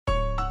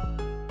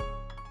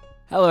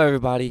Hello,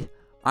 everybody.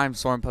 I'm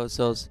Soren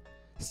Postos,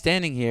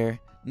 standing here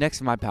next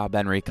to my pal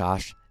Ben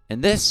Rikosh,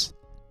 and this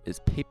is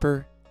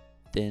Paper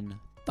Thin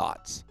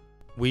Thoughts.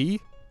 We,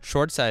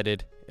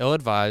 short-sighted,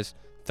 ill-advised,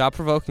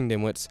 thought-provoking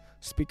dimwits,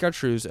 speak our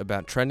truths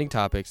about trending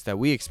topics that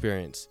we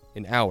experience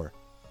in our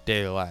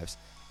daily lives.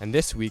 And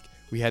this week,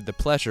 we had the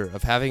pleasure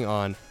of having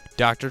on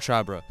Dr.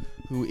 Chhabra,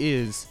 who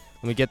is,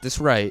 let me get this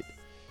right,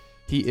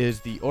 he is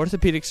the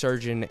orthopedic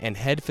surgeon and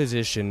head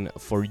physician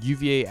for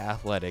UVA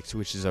Athletics,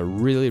 which is a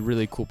really,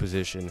 really cool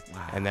position,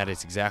 and that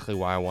is exactly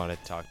why I wanted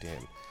to talk to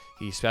him.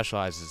 He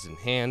specializes in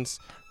hands,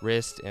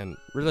 wrist, and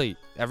really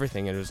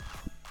everything, and it was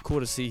cool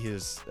to see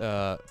his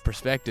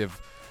perspective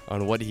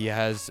on what he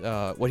has,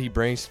 what he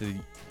brings to the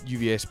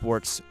UVA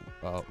sports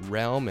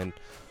realm and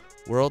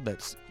world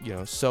that's,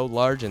 so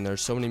large, and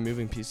there's so many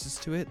moving pieces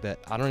to it that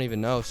I don't even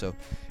know. So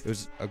it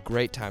was a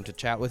great time to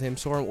chat with him.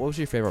 Soren, what was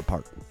your favorite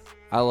part?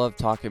 I love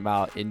talking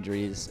about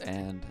injuries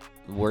and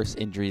the worst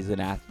injuries an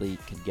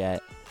athlete can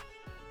get.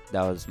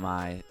 That was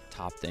my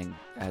top thing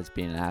as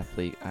being an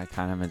athlete. I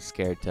kind of am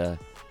scared to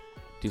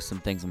do some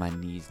things with my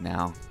knees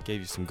now.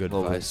 Gave you some good a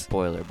little advice. Bit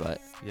spoiler,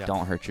 but Yeah.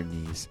 Don't hurt your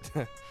knees.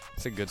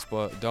 It's a good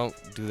spoil. Don't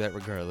do that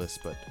regardless.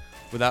 But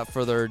without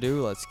further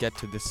ado, let's get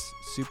to this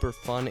super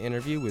fun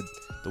interview with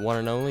the one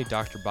and only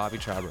Dr. Bobby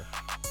Chhabra.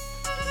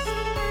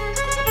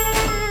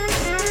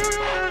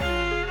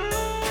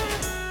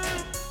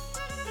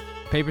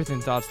 Paper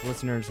Thin Thoughts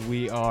listeners,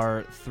 we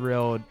are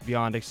thrilled,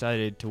 beyond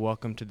excited to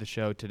welcome to the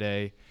show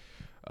today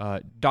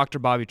Dr.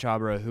 Bobby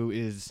Chhabra, who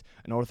is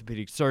an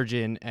orthopedic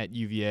surgeon at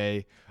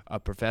UVA, a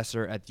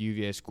professor at the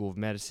UVA School of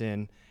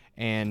Medicine,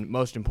 and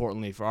most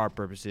importantly for our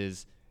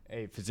purposes,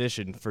 a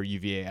physician for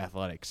UVA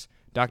Athletics.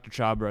 Dr.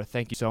 Chhabra,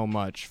 thank you so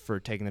much for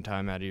taking the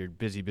time out of your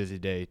busy, busy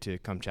day to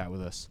come chat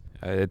with us.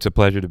 It's a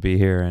pleasure to be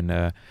here,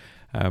 and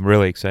I'm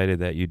really excited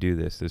that you do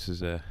this. This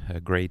is a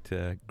great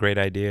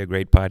idea, a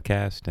great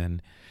podcast,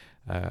 and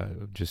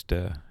just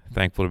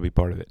thankful to be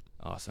part of it.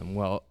 Awesome.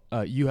 Well,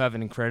 you have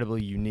an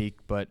incredibly unique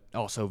but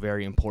also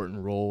very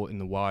important role in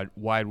the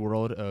wide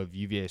world of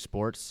UVA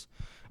sports.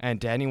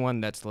 And to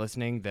anyone that's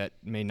listening that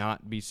may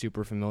not be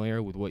super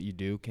familiar with what you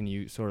do, can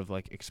you sort of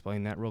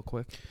explain that real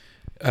quick?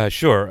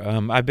 Sure.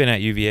 I've been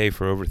at UVA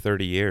for over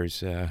 30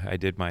 years. I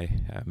did my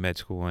med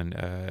school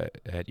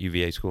at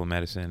UVA School of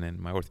Medicine and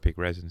my orthopedic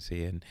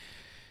residency, and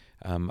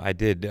I'm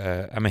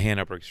a hand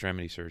upper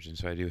extremity surgeon,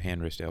 so I do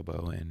hand, wrist,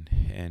 elbow,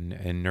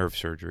 and nerve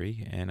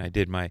surgery. And I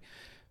did my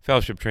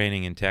fellowship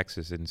training in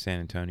Texas, in San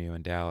Antonio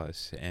and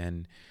Dallas.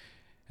 And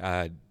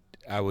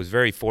I was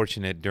very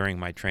fortunate during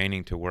my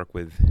training to work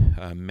with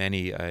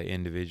many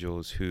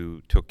individuals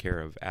who took care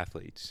of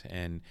athletes.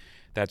 And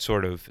that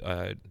sort of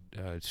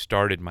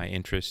started my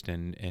interest,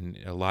 and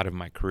a lot of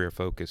my career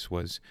focus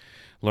was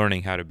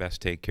learning how to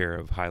best take care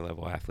of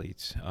high-level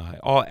athletes,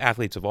 all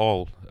athletes of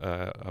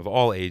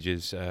all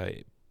ages,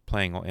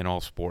 playing in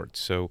all sports.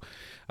 So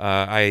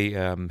I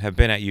have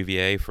been at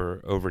UVA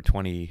for over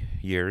 20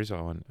 years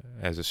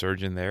as a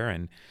surgeon there,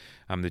 and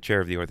I'm the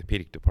chair of the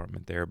orthopedic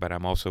department there, but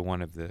I'm also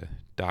one of the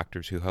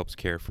doctors who helps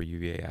care for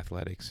UVA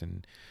athletics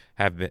and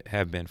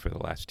have been for the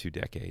last 2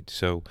 decades.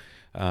 So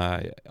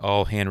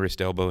all hand,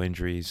 wrist, elbow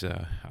injuries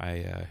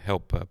I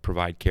help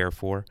provide care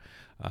for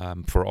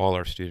all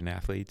our student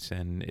athletes,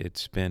 and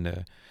it's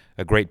been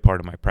a great part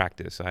of my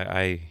practice.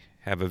 I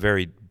have a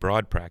very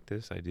broad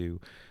practice. I do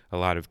a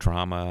lot of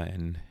trauma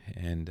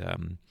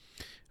and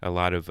a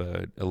lot of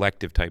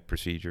elective type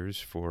procedures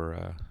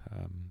for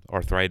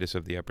arthritis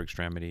of the upper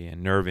extremity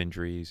and nerve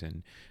injuries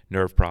and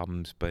nerve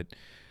problems, but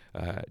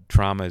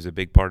trauma is a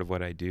big part of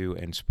what I do,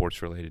 and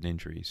sports-related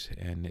injuries.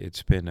 And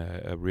it's been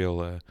a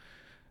real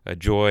a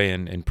joy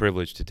and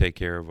privilege to take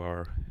care of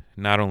our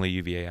not only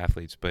UVA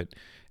athletes, but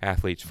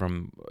athletes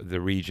from the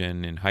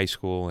region in high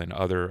school and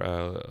other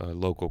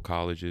local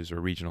colleges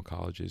or regional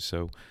colleges.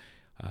 So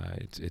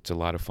it's a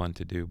lot of fun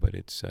to do, but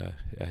it's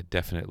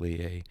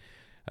definitely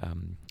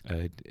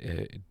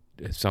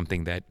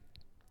something that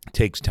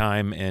takes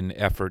time and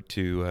effort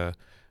to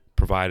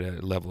provide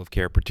a level of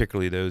care,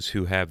 particularly those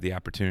who have the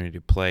opportunity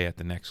to play at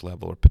the next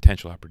level or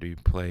potential opportunity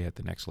to play at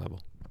the next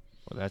level.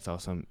 Well, that's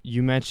awesome.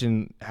 You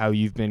mentioned how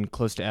you've been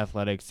close to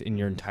athletics in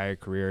your entire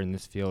career in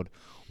this field.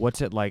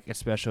 What's it like,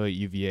 especially at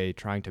UVA,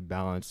 trying to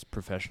balance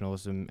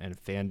professionalism and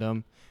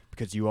fandom?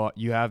 Because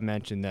you have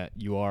mentioned that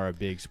you are a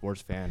big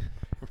sports fan,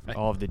 right.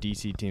 All of the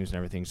DC teams and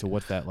everything. So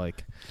what's that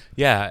like?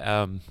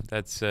 Yeah,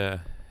 that's when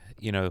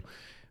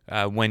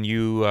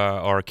you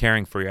are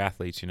caring for your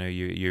athletes,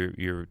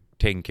 you're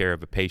taking care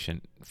of a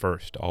patient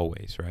first,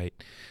 always, right?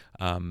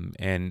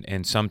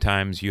 And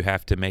sometimes you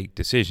have to make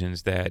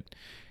decisions that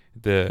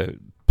the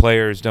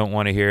players don't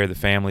want to hear, the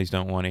families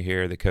don't want to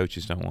hear, the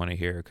coaches don't want to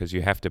hear, because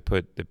you have to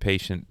put the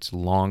patient's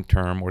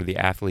long-term or the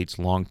athlete's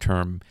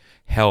long-term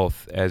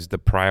health as the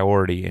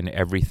priority in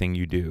everything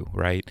you do,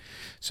 right?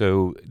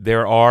 So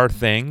there are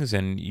things,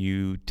 and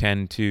you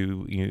tend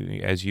to,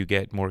 as you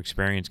get more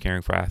experience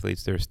caring for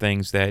athletes, there's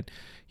things that,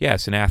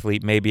 yes, an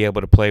athlete may be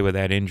able to play with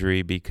that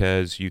injury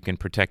because you can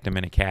protect them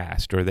in a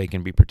cast, or they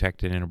can be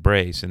protected in a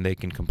brace, and they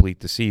can complete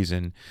the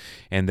season,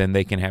 and then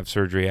they can have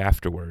surgery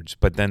afterwards.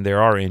 But then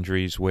there are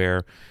injuries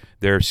where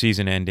they're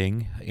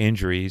season-ending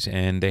injuries,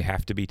 and they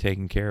have to be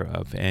taken care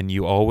of. And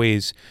you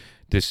always,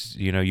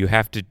 you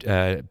have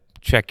to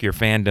check your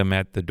fandom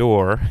at the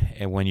door,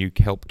 and when you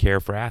help care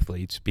for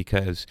athletes,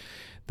 because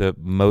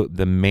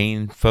the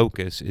main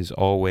focus is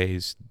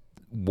always,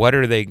 what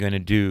are they going to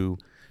do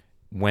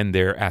when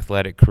their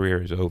athletic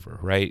career is over,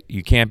 right?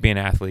 You can't be an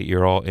athlete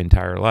your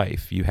entire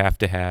life. You have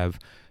to have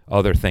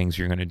other things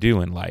you're going to do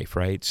in life,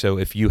 right? So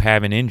if you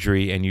have an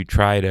injury and you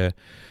try to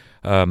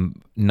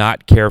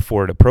not care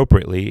for it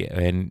appropriately,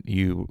 and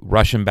you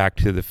rush them back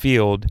to the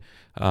field,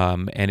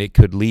 and it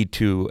could lead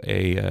to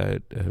a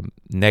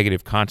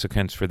negative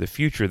consequence for the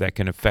future that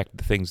can affect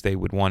the things they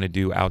would want to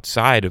do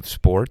outside of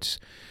sports,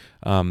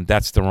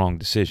 that's the wrong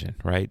decision,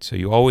 right? So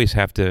you always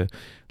have to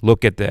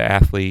look at the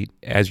athlete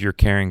as you're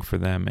caring for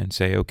them and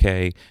say,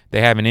 okay, they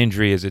have an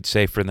injury. Is it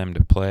safe for them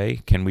to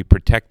play? Can we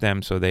protect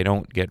them so they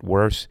don't get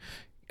worse?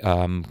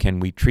 Can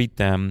we treat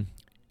them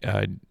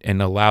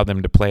and allow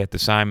them to play at the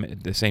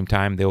same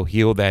time? They'll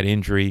heal that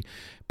injury,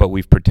 but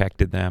we've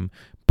protected them.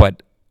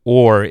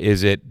 Or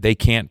is it they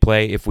can't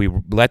play? If we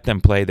let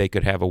them play, they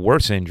could have a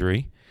worse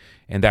injury,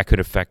 and that could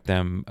affect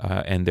them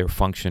and their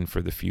function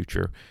for the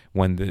future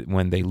when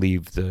they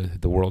leave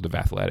the world of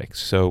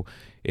athletics. So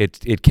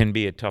it can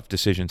be a tough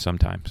decision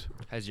sometimes.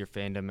 Has your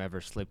fandom ever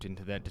slipped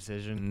into that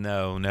decision?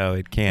 No,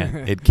 it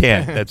can't. It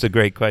can't. That's a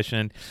great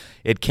question.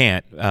 It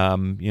can't.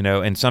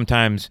 And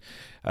sometimes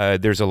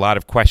there's a lot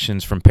of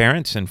questions from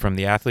parents and from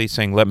the athletes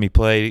saying, "Let me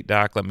play,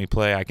 Doc. Let me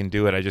play. I can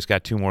do it. I just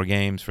got 2 more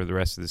games for the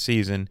rest of the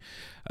season,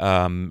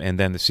 and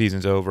then the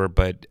season's over."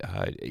 But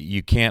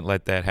you can't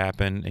let that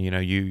happen.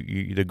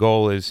 The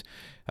goal is,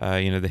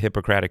 the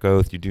Hippocratic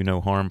Oath, you do no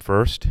harm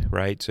first,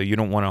 right? So you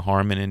don't want to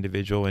harm an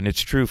individual. And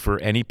it's true for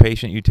any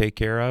patient you take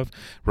care of,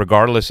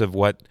 regardless of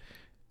what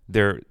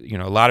a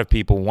lot of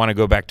people want to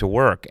go back to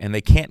work, and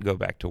they can't go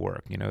back to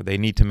work. They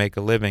need to make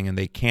a living, and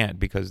they can't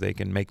because they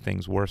can make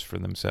things worse for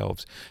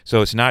themselves.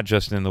 So it's not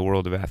just in the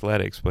world of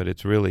athletics, but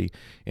it's really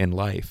in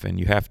life. And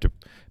you have to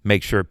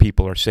make sure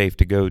people are safe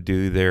to go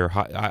do their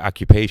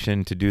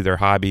occupation, to do their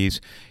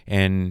hobbies,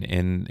 and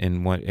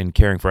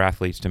caring for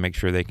athletes to make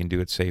sure they can do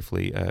it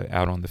safely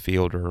out on the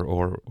field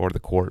or the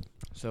court.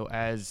 So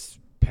as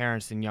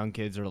parents and young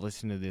kids are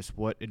listening to this,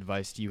 what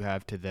advice do you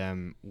have to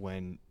them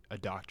when a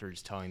doctor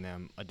is telling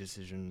them a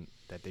decision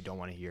that they don't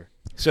want to hear?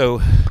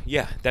 So,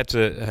 yeah, that's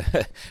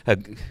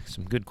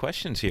some good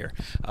questions here.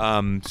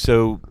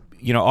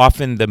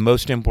 Often the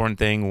most important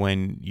thing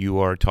when you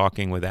are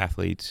talking with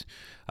athletes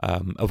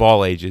of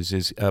all ages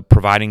is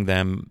providing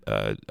them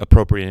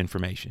appropriate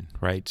information,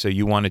 right? So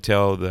you want to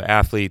tell the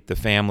athlete, the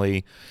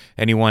family,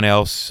 anyone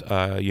else,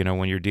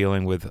 when you're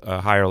dealing with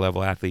higher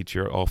level athletes,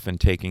 you're often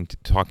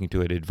talking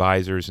to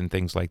advisors and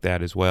things like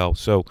that as well.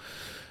 So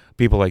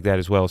people like that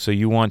as well. So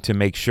you want to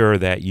make sure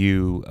that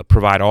you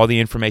provide all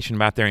the information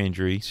about their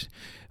injuries,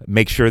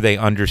 make sure they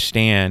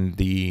understand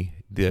the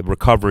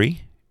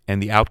recovery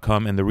and the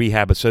outcome and the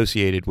rehab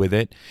associated with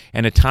it,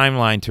 and a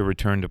timeline to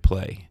return to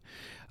play.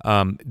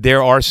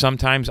 There are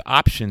sometimes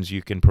options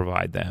you can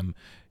provide them.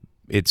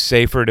 It's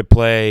safer to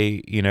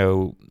play,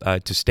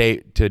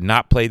 to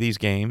not play these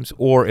games,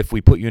 or if we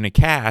put you in a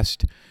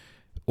cast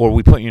or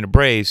we put you in a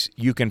brace,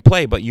 you can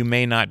play, but you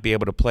may not be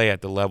able to play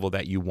at the level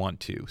that you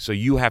want to. So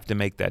you have to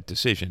make that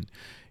decision.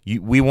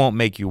 We won't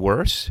make you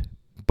worse,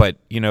 but,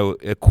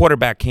 a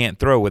quarterback can't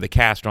throw with a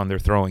cast on their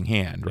throwing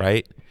hand,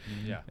 right?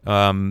 Yeah.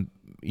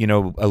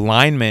 A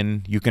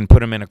lineman, you can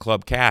put them in a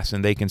club cast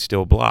and they can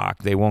still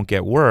block. They won't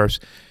get worse.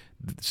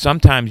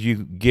 Sometimes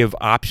you give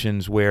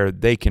options where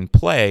they can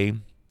play,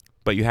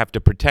 but you have to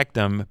protect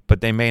them,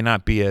 but they may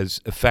not be as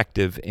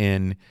effective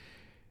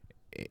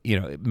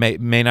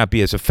may not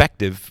be as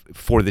effective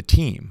for the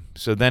team.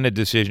 So then a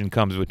decision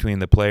comes between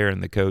the player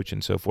and the coach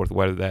and so forth,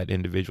 whether that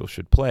individual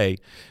should play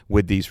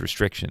with these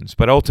restrictions.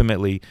 But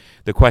ultimately,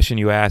 the question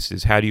you asked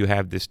is, how do you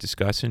have this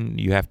discussion?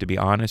 You have to be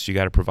honest. You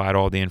got to provide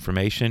all the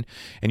information,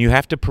 and you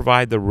have to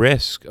provide the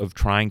risk of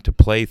trying to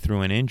play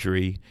through an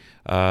injury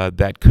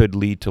that could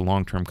lead to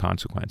long-term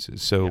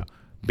consequences. So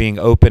being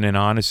open and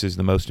honest is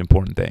the most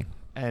important thing.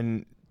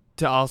 And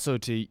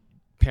to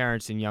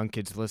parents and young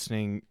kids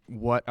listening,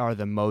 what are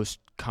the most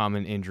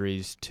common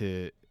injuries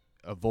to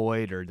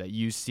avoid, or that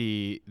you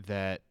see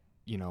that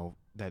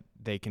that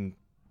they can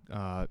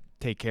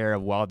take care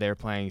of while they're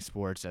playing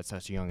sports at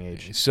such a young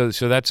age? So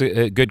that's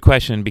a good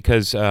question,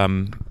 because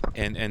and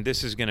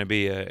this is going to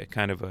be a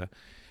kind of a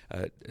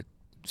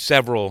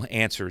several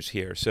answers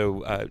here.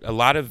 So a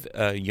lot of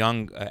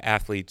young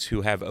athletes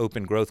who have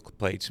open growth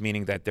plates,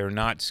 meaning that they're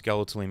not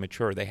skeletally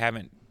mature, they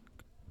haven't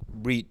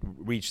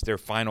reached their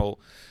final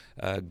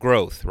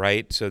growth,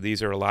 right? So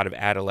these are a lot of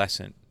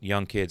adolescent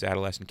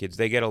kids.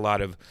 They get a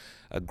lot of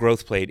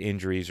growth plate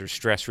injuries or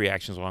stress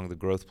reactions along the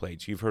growth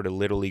plates. You've heard of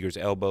little leaguer's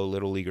elbow,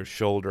 little leaguer's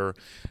shoulder.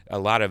 A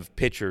lot of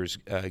pitchers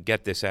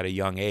get this at a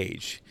young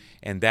age,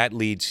 and that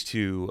leads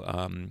to,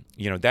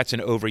 that's an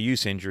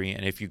overuse injury.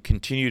 And if you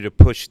continue to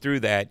push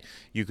through that,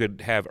 you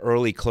could have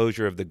early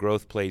closure of the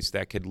growth plates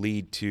that could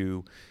lead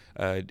to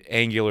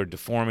angular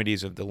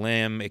deformities of the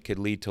limb. It could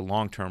lead to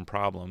long-term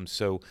problems.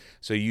 So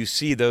you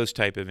see those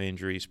type of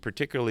injuries,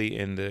 particularly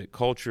in the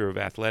culture of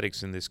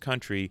athletics in this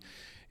country.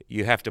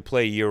 You have to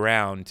play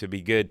year-round to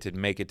be good to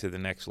make it to the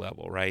next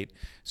level, right?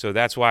 So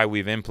that's why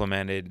we've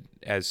implemented,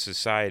 as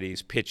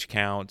societies, pitch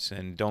counts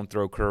and don't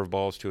throw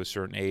curveballs to a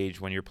certain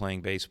age when you're playing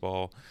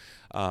baseball.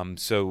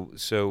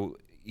 To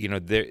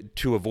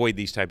avoid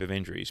these type of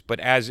injuries.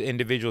 But as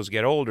individuals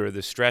get older,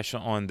 the stress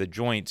on the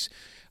joints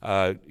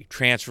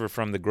transfer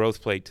from the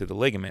growth plate to the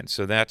ligament.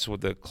 So that's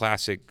what the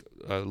classic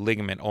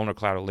ulnar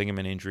collateral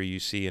ligament injury you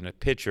see in a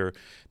pitcher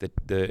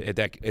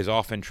that is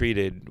often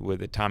treated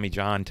with a Tommy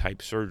John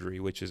type surgery,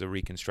 which is a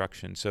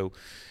reconstruction. So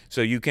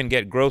you can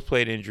get growth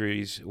plate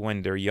injuries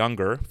when they're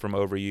younger from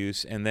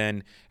overuse, and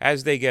then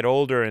as they get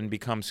older and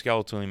become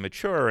skeletally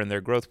mature and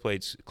their growth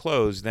plates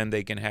close, then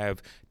they can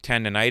have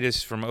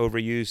tendonitis from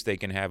overuse. They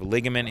can have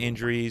ligament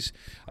injuries,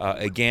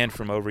 again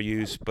from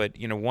overuse. But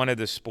one of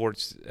the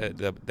sports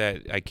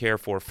that I care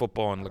for,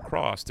 football and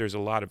lacrosse, there's a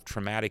lot of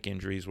traumatic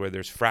injuries where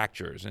there's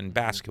fractures. In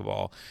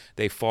basketball,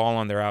 they fall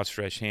on their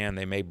outstretched hand.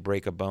 They may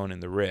break a bone in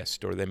the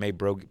wrist, or they may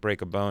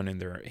break a bone in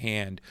their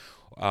hand.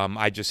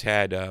 I just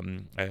had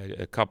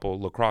a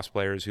couple lacrosse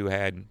players who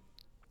had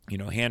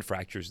hand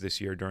fractures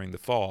this year during the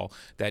fall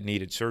that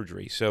needed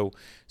surgery. So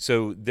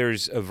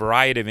there's a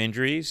variety of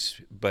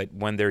injuries, but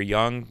when they're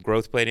young,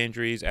 growth plate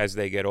injuries. As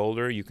they get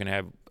older, you can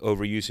have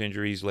overuse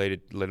injuries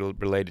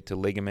related to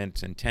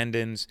ligaments and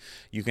tendons.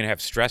 You can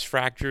have stress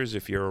fractures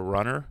if you're a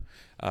runner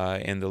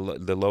in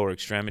the lower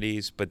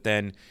extremities. But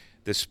then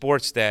the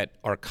sports that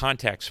are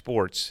contact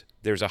sports,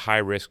 there's a high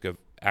risk of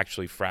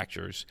actually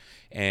fractures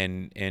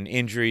and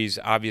injuries.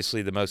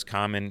 Obviously, the most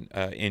common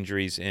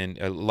injuries in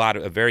a lot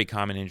of very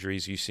common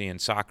injuries you see in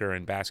soccer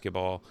and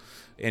basketball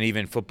and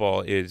even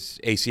football is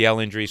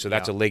ACL injury. So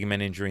that's a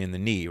ligament injury in the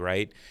knee,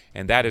 right?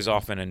 And that is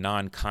often a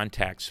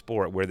non-contact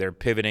sport where they're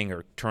pivoting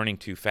or turning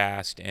too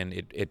fast and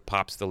it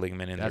pops the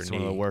ligament in their knee. That's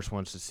one of the worst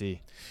ones to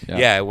see.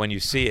 Yeah, when you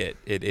see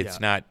it's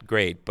not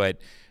great, but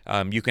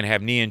you can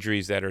have knee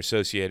injuries that are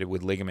associated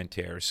with ligament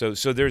tears.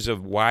 So there's a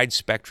wide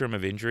spectrum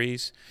of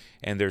injuries,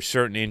 and there's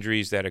certain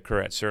injuries that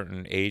occur at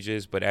certain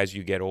ages. But as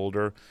you get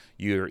older,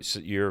 you're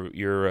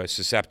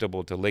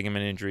susceptible to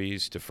ligament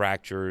injuries, to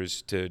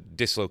fractures, to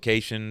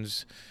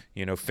dislocations,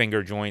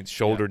 finger joints,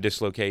 shoulder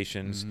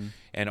dislocations,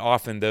 and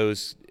often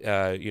those,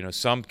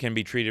 some can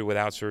be treated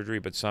without surgery,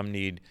 but some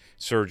need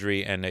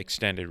surgery and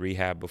extended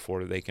rehab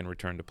before they can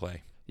return to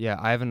play. Yeah,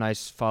 I have a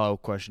nice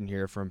follow-up question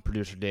here from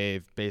producer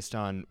Dave based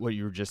on what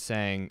you were just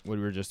saying, what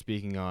we were just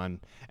speaking on,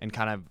 and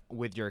kind of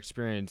with your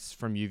experience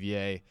from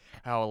UVA,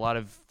 how a lot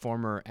of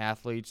former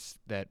athletes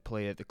that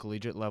play at the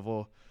collegiate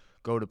level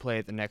go to play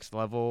at the next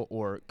level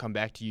or come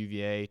back to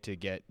UVA to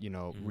get,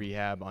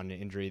 rehab on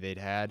an injury they'd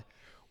had.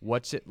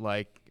 What's it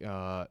like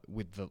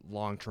with the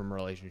long-term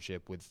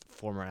relationship with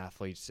former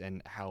athletes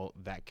and how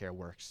that care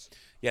works?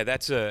 Yeah,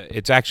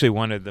 it's actually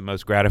one of the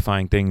most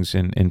gratifying things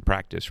in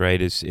practice, right?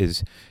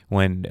 Is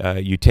when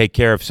you take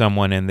care of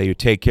someone and you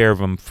take care of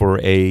them for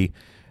a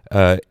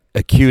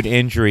acute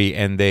injury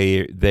and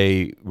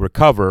they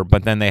recover,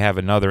 but then they have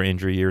another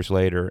injury years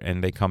later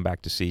and they come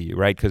back to see you,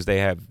 right? Because they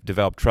have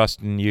developed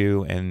trust in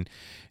you and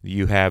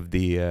you have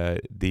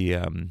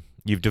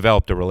you've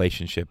developed a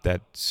relationship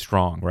that's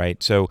strong,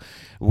 right? So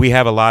we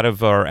have a lot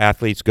of our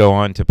athletes go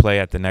on to play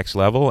at the next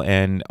level,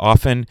 and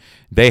often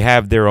they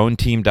have their own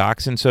team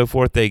docs and so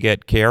forth they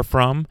get care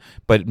from,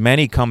 but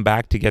many come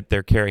back to get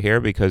their care here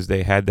because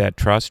they had that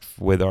trust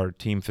with our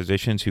team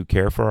physicians who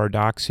care for our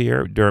docs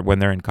here when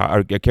they're in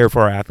care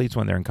for our athletes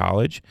when they're in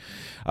college.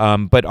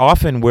 But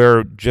often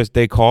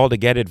they call to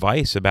get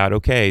advice about,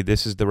 okay,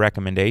 this is the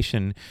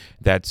recommendation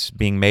that's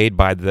being made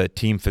by the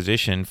team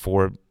physician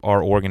for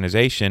our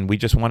organization. We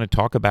just want to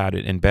talk about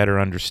it and better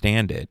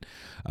understand it.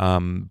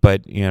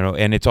 But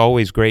and it's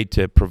always great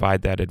to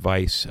provide that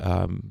advice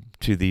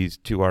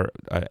to our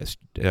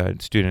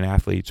student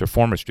athletes or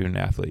former student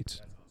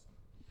athletes.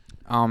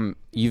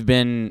 You've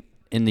been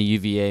in the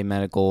UVA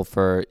medical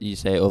for, you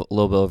say, a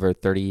little bit over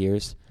 30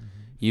 years. Mm-hmm.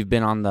 You've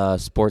been on the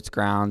sports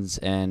grounds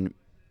and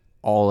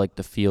all like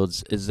the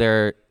fields. Is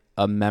there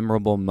a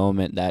memorable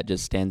moment that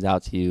just stands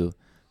out to you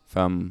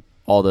from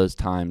all those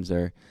times,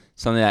 or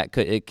something that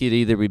could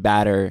either be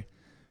bad or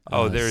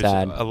there's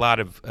sad? a lot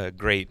of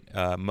great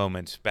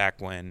moments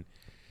back when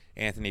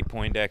Anthony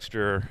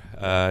Poindexter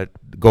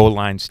goal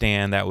line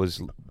stand. That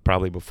was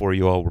probably before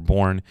you all were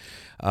born.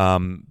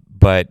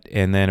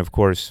 And then of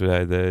course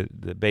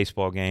the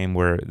baseball game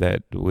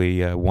that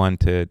we won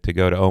to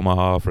go to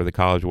Omaha for the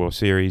College World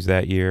Series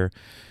that year.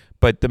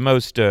 But the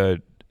most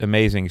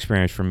amazing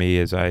experience for me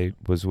is I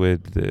was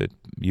with the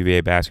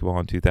UVA basketball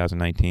in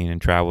 2019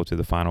 and traveled to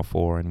the Final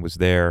Four and was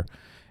there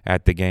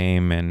at the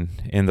game and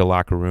in the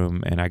locker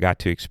room, and I got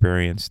to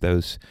experience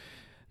those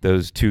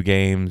 2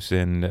 games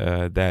and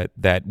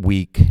that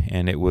week,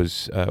 and it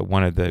was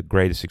one of the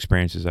greatest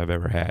experiences I've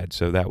ever had.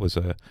 So that was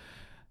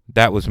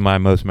my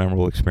most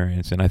memorable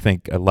experience, and I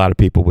think a lot of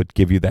people would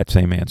give you that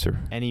same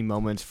answer. Any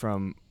moments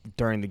from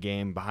during the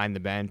game, behind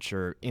the bench,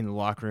 or in the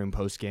locker room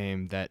post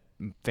game that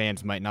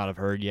fans might not have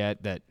heard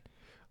yet that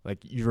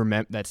you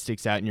remember that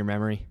sticks out in your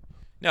memory?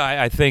 No,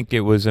 I think it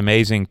was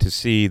amazing to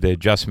see the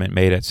adjustment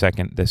made at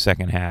the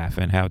second half,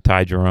 and how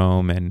Ty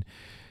Jerome and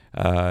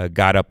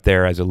got up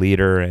there as a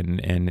leader, and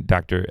then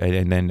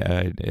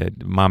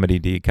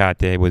Mamadi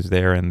Diakate was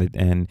there,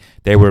 and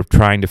they were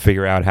trying to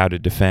figure out how to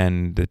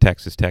defend the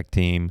Texas Tech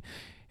team,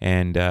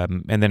 and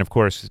then of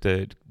course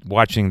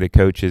watching the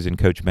coaches and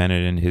Coach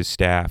Bennett and his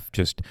staff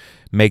just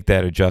make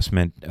that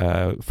adjustment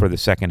for the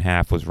second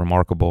half was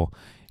remarkable.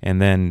 And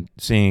then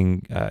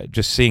seeing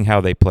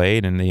how they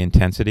played and the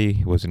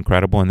intensity was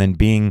incredible. And then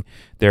being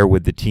there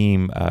with the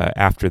team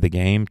after the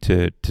game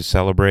to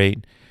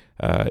celebrate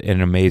an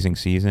amazing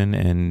season,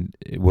 and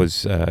it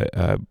was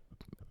I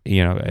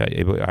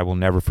will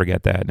never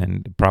forget that,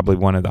 and probably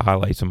one of the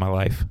highlights of my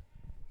life.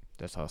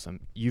 That's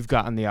awesome. You've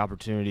gotten the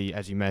opportunity,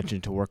 as you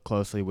mentioned, to work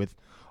closely with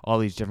all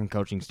these different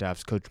coaching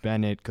staffs: Coach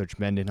Bennett, Coach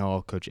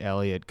Mendenhall, Coach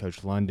Elliott,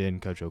 Coach London,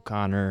 Coach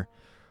O'Connor.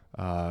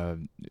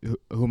 Who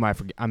am I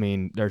forget? I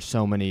mean, there's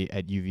so many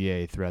at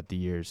UVA throughout the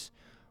years.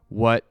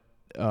 What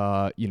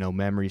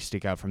memories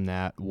stick out from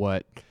that?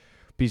 What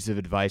pieces of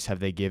advice have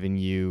they given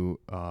you,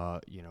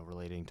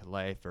 relating to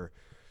life, or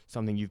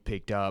something you've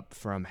picked up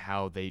from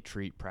how they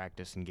treat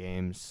practice and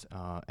games?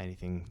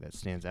 Anything that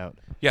stands out?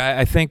 Yeah,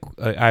 I think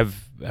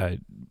I've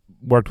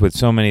worked with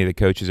so many of the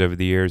coaches over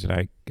the years, and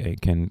I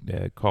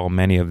can call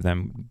many of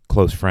them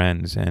close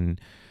friends. And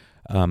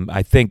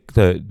I think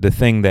the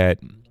thing that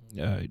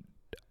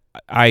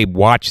I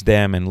watch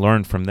them and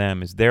learn from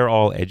them is they're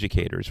all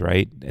educators,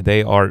 right?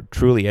 They are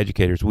truly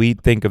educators. We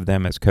think of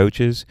them as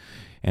coaches,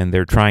 and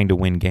they're trying to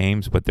win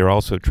games, but they're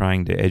also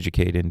trying to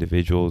educate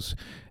individuals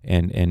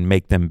and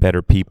make them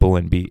better people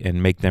and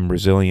make them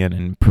resilient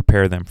and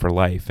prepare them for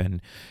life.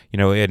 And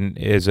and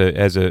as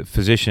a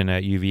physician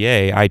at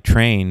UVA, I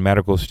train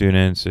medical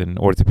students and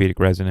orthopedic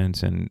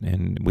residents,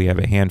 and we have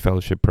a hand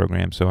fellowship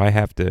program. So I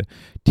have to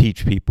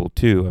teach people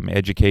too. I mean,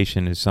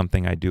 education is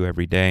something I do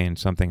every day and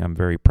something I'm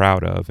very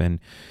proud of. And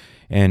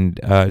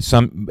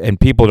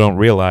people don't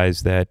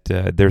realize that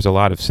there's a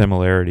lot of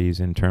similarities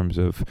in terms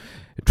of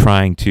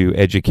trying to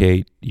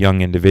educate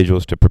young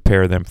individuals to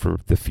prepare them for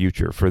the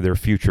future, for their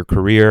future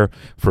career,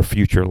 for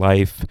future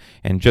life,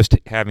 and just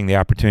having the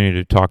opportunity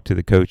to talk to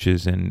the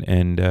coaches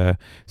and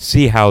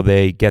see how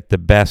they get the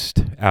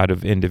best out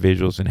of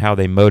individuals and how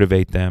they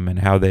motivate them and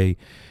how they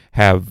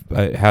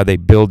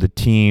build a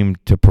team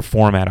to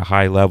perform at a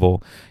high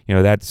level.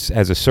 That's,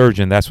 as a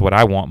surgeon, that's what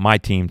I want my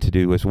team to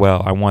do as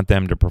well. I want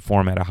them to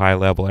perform at a high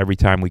level every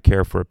time we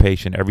care for a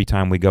patient, every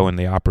time we go in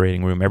the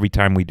operating room, every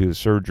time we do a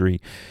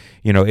surgery.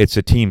 It's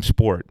a team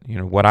sport.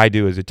 What I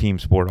do is a team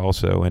sport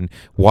also, and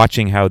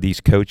watching how these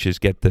coaches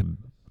get the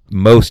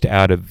most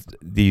out of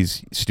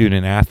these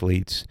student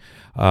athletes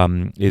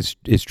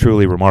is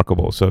truly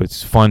remarkable. So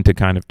it's fun to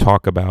kind of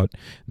talk about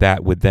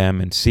that with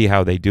them and see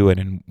how they do it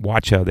and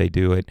watch how they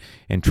do it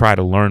and try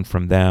to learn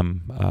from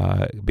them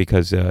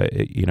because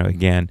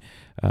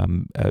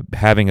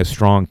having a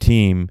strong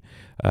team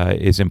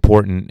is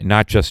important,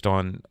 not just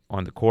on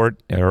the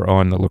court or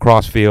on the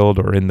lacrosse field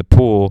or in the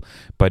pool,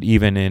 but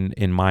even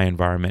in my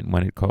environment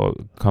when it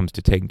comes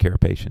to taking care of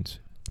patients.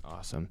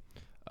 Awesome.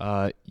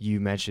 You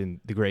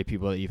mentioned the great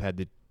people that you've had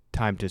the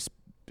time to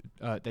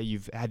that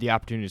you've had the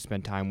opportunity to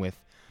spend time with.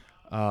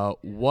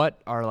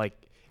 What are if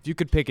you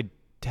could pick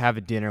to have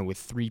a dinner with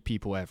 3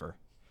 people ever,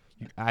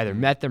 you either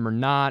met them or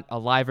not,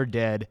 alive or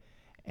dead,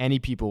 any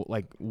people,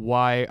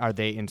 why are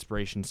they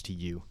inspirations to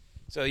you?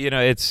 So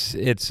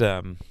it's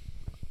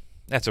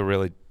that's a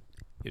really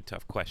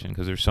tough question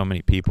because there's so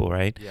many people,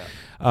 right?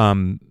 Yeah.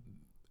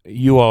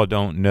 You all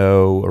don't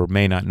know or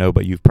may not know,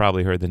 but you've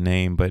probably heard the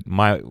name. But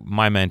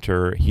my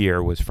mentor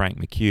here was Frank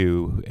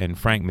McHugh, and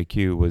Frank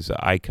McHugh was an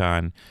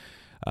icon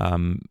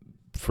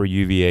for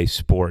UVA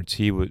sports.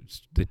 He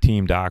was the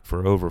team doc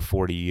for over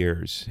 40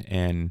 years,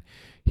 and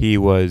he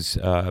was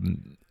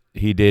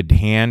he did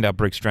hand,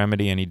 upper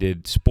extremity, and he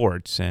did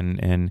sports.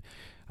 And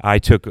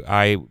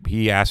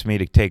he asked me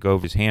to take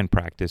over his hand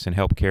practice and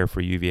help care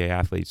for UVA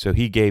athletes. So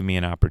he gave me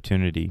an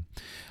opportunity.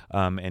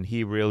 And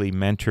he really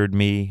mentored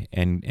me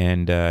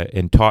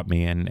and taught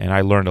me, and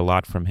I learned a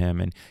lot from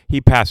him. And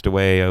he passed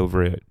away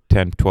over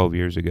 10, 12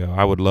 years ago.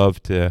 I would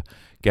love to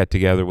get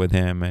together with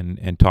him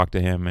and talk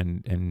to him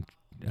and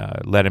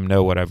let him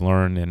know what I've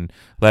learned and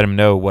let him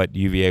know what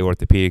UVA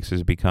orthopedics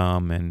has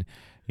become. And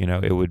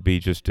it would be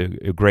just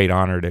a great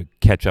honor to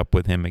catch up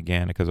with him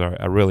again because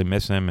I really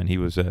miss him, and he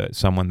was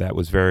someone that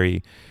was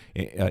very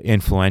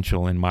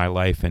influential in my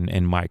life and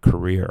in my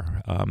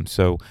career.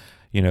 So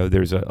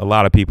there's a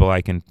lot of people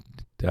I can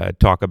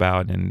talk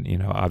about.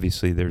 And,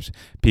 obviously there's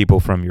people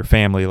from your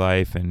family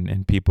life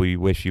and people you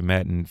wish you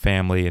met in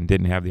family and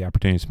didn't have the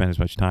opportunity to spend as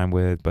much time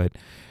with. But,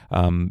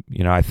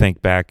 I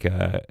think back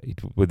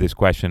with this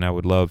question, I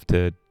would love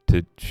to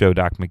show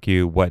Doc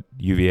McHugh what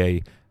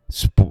UVA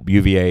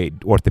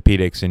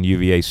orthopedics and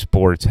UVA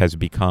sports has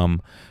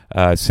become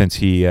since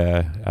he,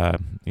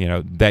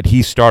 that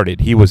he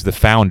started. He was the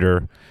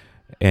founder,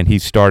 and he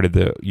started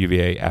the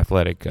UVA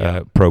athletic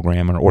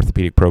program, or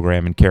orthopedic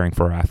program, and caring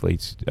for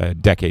athletes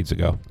decades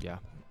ago. Yeah,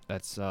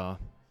 that's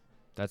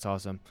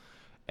awesome.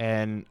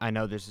 And I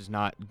know this is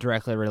not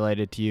directly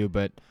related to you,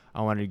 but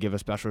I wanted to give a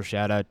special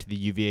shout out to the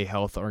UVA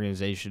Health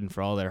Organization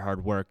for all their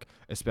hard work,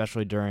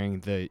 especially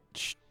during the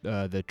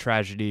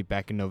tragedy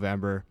back in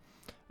November.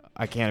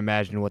 I can't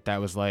imagine what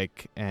that was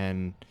like,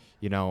 and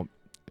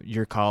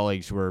your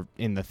colleagues were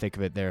in the thick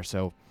of it there.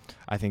 So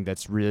I think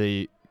that's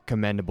really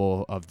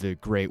commendable of the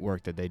great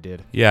work that they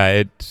did. Yeah,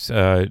 it's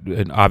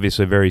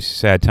obviously a very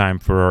sad time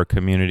for our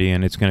community,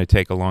 and it's going to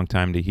take a long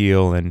time to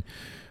heal. And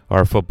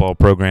our football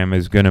program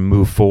is going to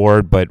move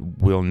forward, but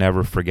we'll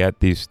never forget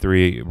these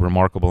three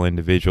remarkable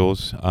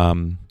individuals.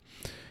 And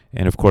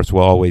of course,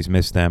 we'll always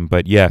miss them.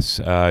 But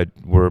yes,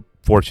 we're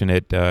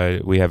fortunate.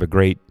 We have a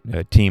great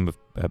team of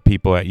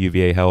people at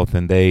UVA Health,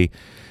 and they,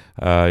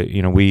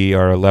 we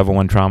are a level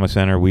 1 trauma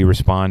center. We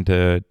respond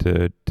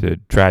to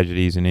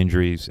tragedies and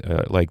injuries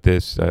like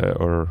this,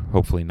 or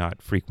hopefully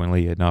not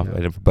frequently enough.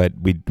 Yeah. But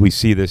we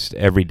see this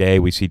every day.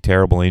 We see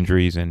terrible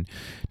injuries and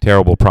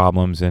terrible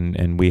problems,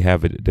 and we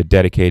have a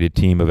dedicated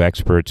team of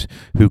experts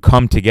who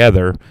come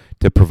together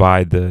to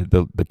provide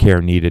the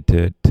care needed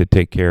to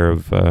take care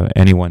of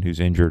anyone who's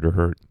injured or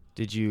hurt.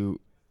 Did you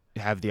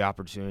have the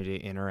opportunity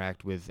to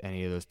interact with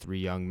any of those three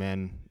young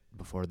men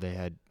before they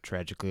had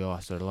tragically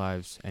lost their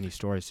lives? Any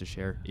stories to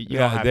share?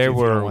 They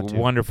were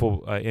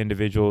wonderful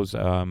individuals.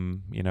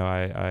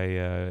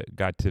 I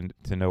got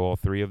to know all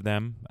three of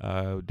them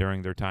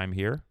during their time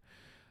here,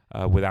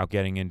 without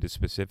getting into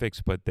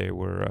specifics, but they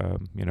were,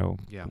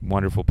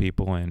 wonderful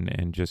people,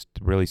 and just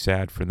really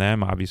sad for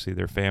them, obviously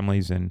their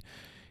families, and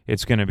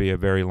it's going to be a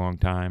very long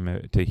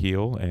time to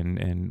heal,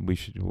 and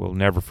we'll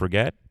never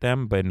forget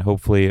them, but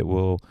hopefully it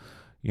will,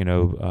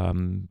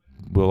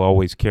 will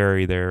always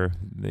carry their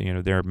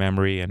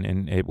memory,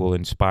 and it will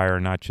inspire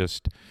not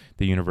just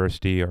the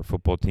university, our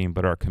football team,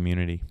 but our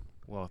community.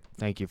 Well,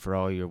 thank you for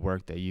all your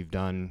work that you've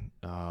done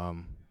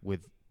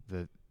with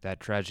that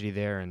tragedy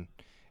there and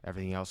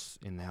everything else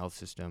in the health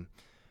system.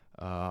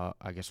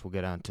 I guess we'll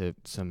get on to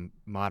some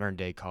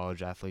modern-day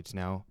college athletes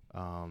now.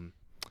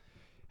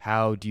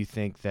 How do you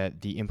think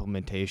that the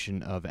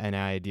implementation of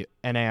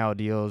NIL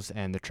deals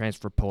and the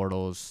transfer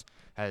portals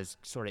has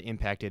sort of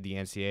impacted the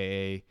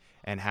NCAA,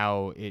 and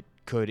how it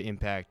could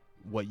impact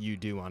what you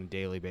do on a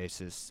daily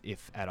basis,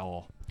 if at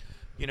all?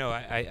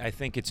 I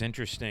think it's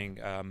interesting.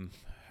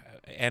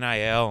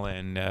 NIL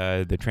and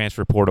the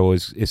transfer portal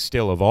is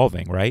still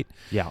evolving, right?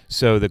 Yeah.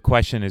 So the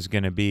question is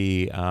going to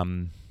be,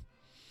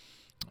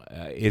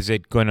 is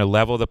it going to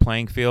level the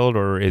playing field,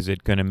 or is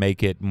it going to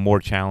make it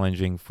more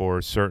challenging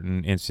for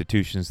certain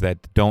institutions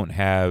that don't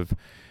have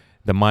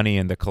the money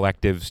and the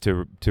collectives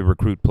to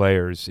recruit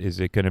players? Is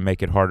it going to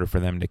make it harder for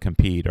them to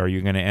compete? Are you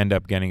going to end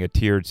up getting a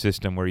tiered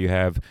system where you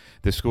have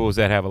the schools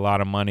that have a lot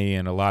of money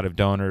and a lot of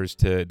donors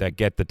that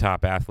get the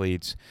top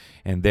athletes,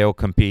 and they'll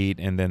compete,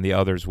 and then the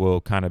others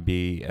will kind of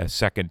be a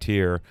second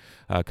tier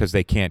because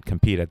they can't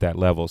compete at that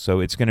level? So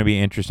it's going to be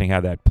interesting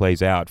how that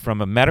plays out.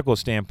 From a medical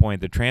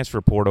standpoint, the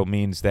transfer portal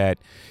means that,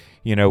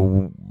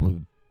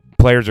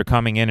 players are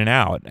coming in and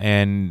out,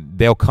 and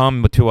they'll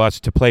come to us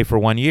to play for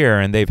 1 year,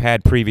 and they've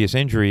had previous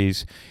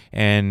injuries,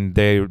 and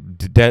they're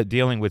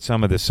dealing with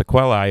some of the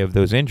sequelae of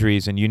those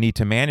injuries, and you need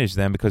to manage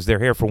them because they're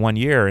here for 1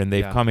 year and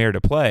they've come here to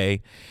play.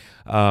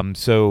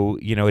 So,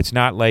 it's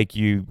not like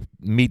you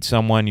meet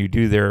someone, you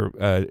do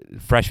their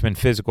freshman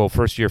physical,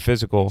 first-year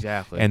physical,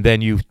 exactly, and then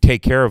you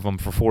take care of them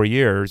for 4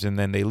 years, and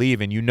then they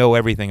leave, and you know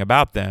everything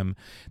about them.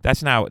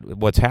 That's not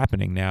what's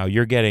happening now.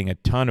 You're getting a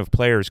ton of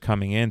players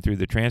coming in through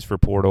the transfer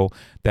portal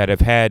that have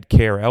had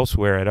care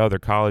elsewhere at other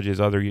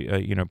colleges, other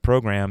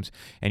programs,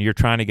 and you're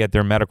trying to get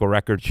their medical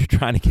records, you're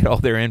trying to get all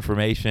their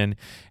information,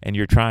 and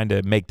you're trying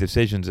to make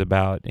decisions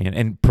about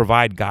and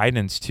provide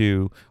guidance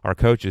to our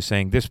coaches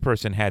saying, this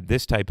person had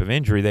this type of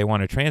injury, they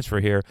want to transfer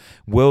here.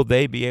 Will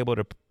they be able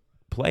to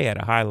play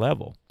at a high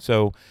level?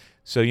 So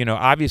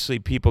obviously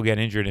people get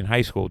injured in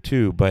high school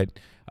too, but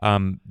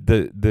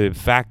the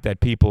fact that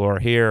people are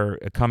here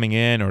coming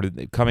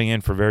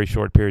in for very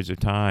short periods of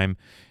time,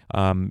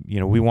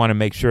 we want to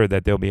make sure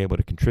that they'll be able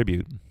to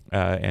contribute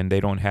and they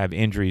don't have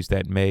injuries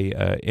that may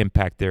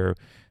impact their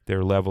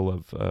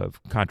level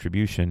of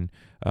contribution.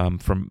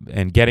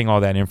 And getting all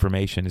that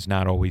information is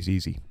not always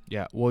easy.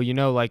 Yeah, well,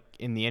 like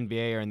in the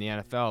NBA or in the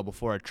NFL,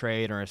 before a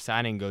trade or a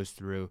signing goes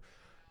through,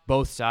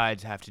 both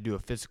sides have to do a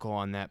physical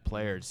on that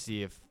player to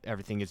see if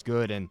everything is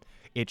good, and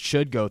it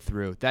should go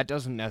through. That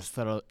doesn't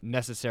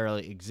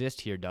necessarily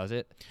exist here, does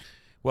it?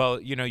 Well,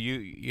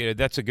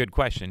 that's a good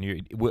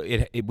question.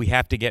 We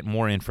have to get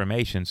more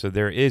information. So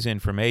there is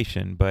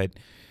information, but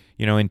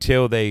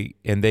until they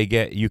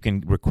get, you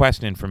can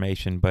request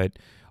information, but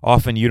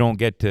often you don't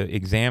get to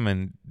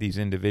examine these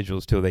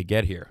individuals till they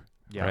get here,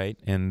 right?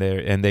 And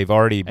they've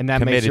already and that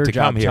committed makes your to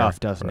come job here, tough,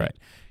 doesn't right? it?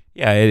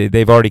 Yeah,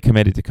 they've already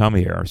committed to come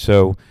here.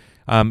 So,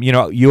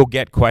 you'll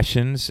get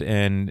questions,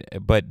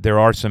 but there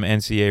are some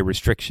NCAA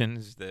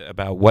restrictions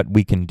about what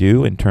we can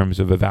do in terms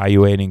of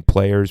evaluating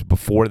players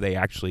before they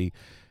actually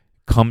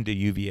come to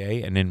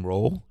UVA and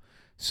enroll.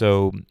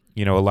 So,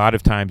 a lot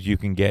of times you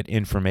can get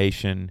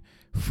information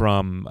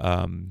from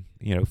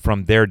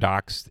their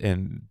docs,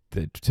 and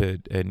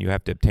you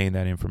have to obtain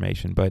that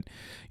information. But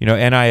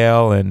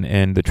NIL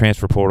and the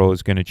transfer portal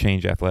is going to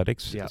change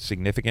athletics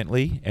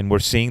significantly, and we're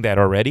seeing that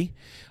already.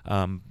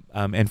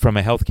 And from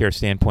a healthcare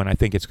standpoint, I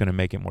think it's going to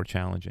make it more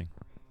challenging.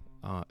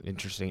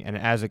 Interesting. And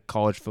as a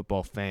college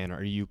football fan,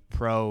 are you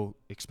pro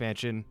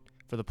expansion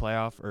for the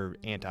playoff or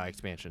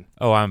anti-expansion?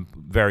 Oh, I'm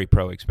very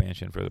pro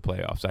expansion for the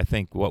playoffs. I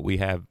think what we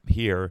have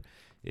here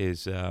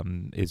is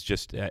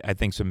just, I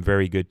think some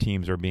very good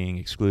teams are being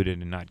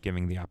excluded and not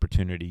giving the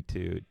opportunity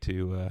to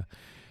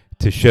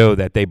show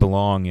that they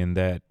belong in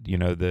that,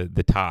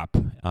 the top.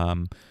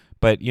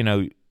 But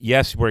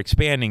yes, we're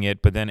expanding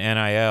it, but then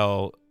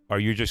NIL, are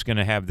you just going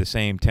to have the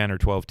same 10 or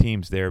 12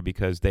 teams there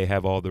because they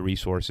have all the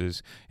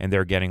resources and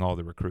they're getting all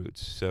the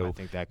recruits? So I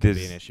think that could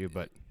be an issue,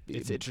 but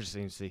it's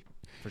interesting to see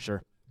for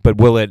sure. But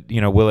will it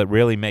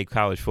really make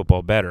college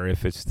football better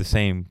if it's the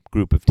same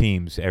group of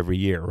teams every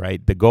year,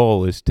 right? The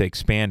goal is to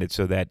expand it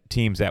so that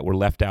teams that were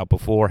left out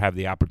before have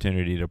the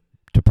opportunity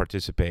to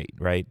participate,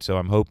 right? So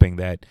I'm hoping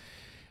that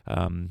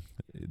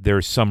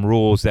there's some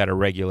rules that are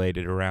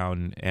regulated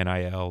around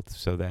NIL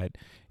so that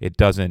it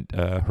doesn't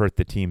hurt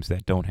the teams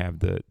that don't have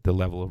the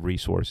level of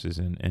resources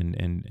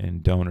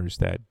and donors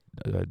that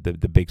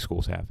the big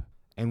schools have.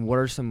 And what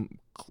are some,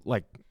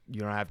 like,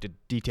 you don't have to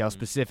detail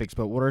specifics,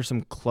 but what are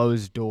some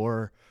closed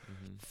door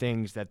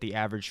things that the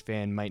average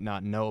fan might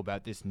not know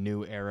about this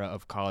new era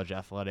of college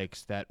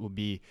athletics that would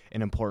be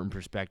an important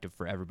perspective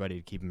for everybody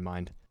to keep in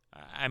mind?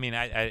 I mean,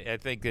 I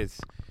think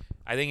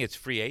it's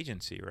free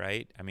agency,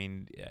 right? I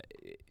mean,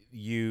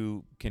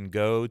 you can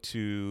go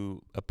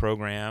to a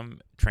program,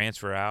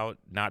 transfer out,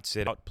 not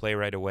sit out, play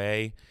right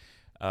away.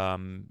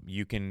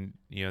 You can,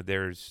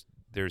 there's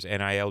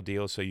NIL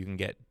deals so you can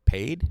get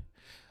paid.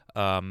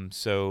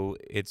 So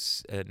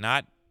it's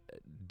not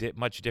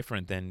much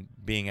different than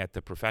being at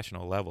the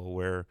professional level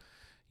where,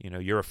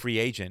 you're a free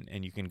agent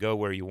and you can go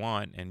where you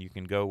want and you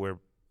can go where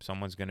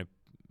someone's going to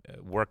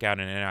work out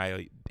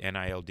an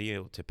NIL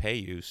deal to pay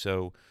you.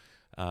 So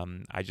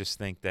I just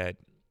think that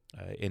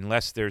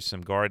unless there's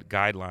some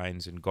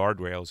guidelines and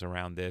guardrails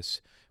around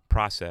this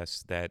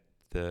process, that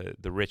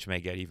the rich may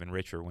get even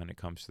richer when it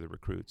comes to the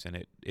recruits,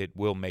 and it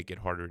will make it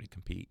harder to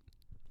compete.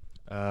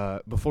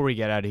 Before we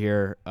get out of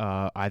here,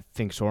 I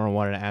think Soren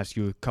wanted to ask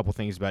you a couple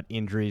things about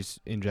injuries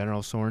in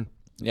general. Soren?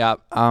 Yeah,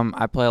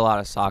 I play a lot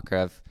of soccer.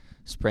 I've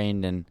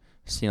sprained and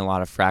seen a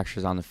lot of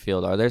fractures on the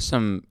field. Are there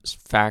some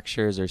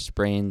fractures or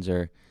sprains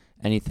or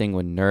anything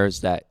with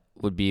nerves that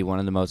would be one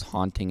of the most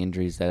haunting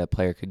injuries that a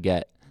player could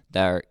get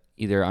that are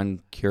either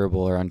uncurable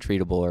or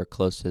untreatable or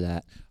close to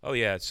that? Oh,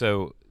 yeah.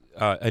 So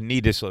a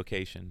knee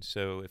dislocation.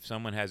 So if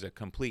someone has a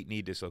complete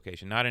knee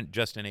dislocation, not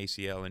just an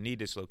ACL, a knee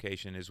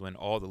dislocation is when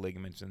all the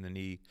ligaments in the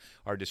knee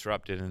are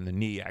disrupted and the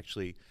knee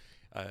actually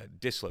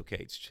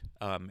dislocates.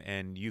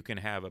 And you can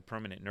have a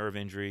permanent nerve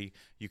injury.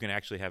 You can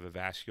actually have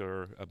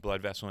a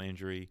blood vessel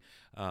injury.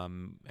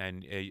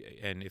 And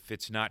if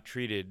it's not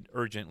treated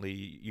urgently,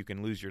 you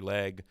can lose your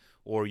leg,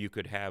 or you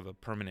could have a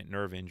permanent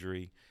nerve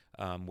injury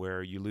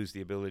where you lose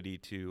the ability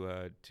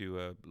to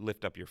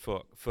lift up your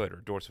foot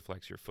or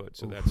dorsiflex your foot.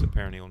 So that's a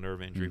peroneal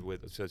nerve injury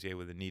associated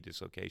with a knee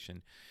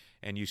dislocation.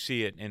 And you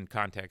see it in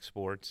contact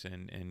sports,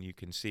 and you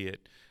can see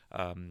it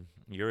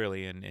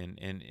yearly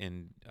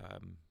in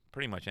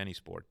pretty much any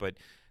sport. But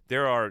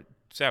there are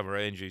several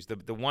injuries.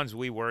 The ones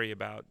we worry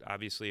about,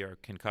 obviously, are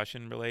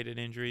concussion-related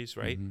injuries,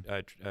 right?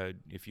 Mm-hmm.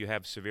 If you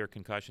have severe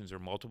concussions or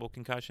multiple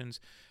concussions,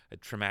 a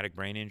traumatic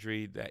brain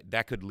injury,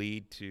 that could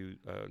lead to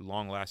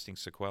long-lasting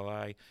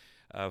sequelae.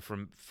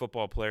 From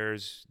football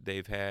players,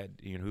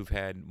 who've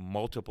had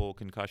multiple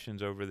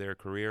concussions over their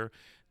career,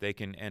 they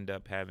can end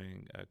up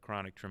having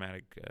chronic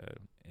traumatic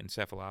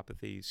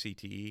encephalopathy,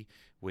 CTE,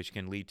 which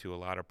can lead to a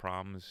lot of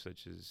problems,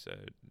 such as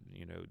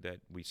that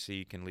we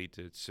see can lead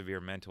to severe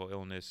mental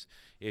illness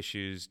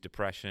issues,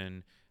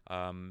 depression,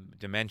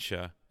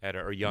 dementia at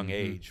a young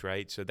age,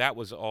 right? So that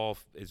was all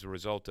as a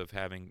result of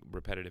having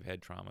repetitive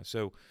head trauma.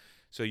 So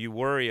you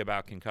worry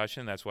about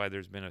concussion. That's why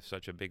there's been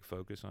such a big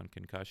focus on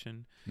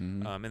concussion.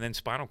 Mm-hmm. And then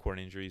spinal cord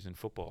injuries in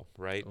football,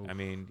 right? Oof. I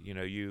mean,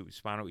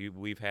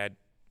 we've had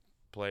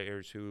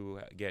players who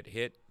get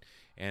hit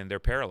and they're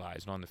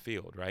paralyzed on the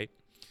field, right?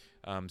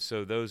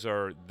 So those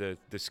are the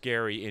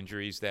scary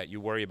injuries that you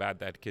worry about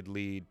that could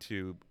lead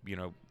to,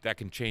 that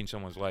can change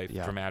someone's life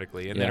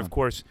dramatically. And then, of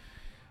course,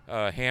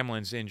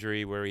 Hamlin's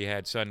injury where he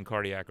had sudden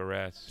cardiac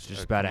arrest.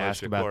 Just about to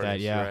ask about that,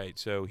 yeah. Right.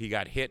 So he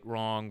got hit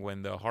wrong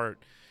when the heart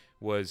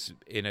was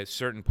in a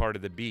certain part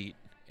of the beat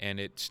and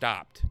it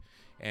stopped.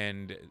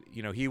 And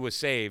he was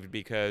saved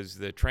because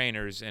the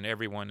trainers and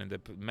everyone and the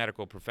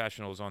medical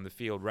professionals on the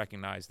field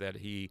recognized that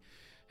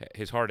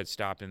his heart had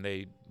stopped, and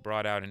they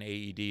brought out an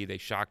AED, they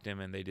shocked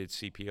him, and they did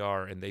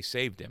CPR, and they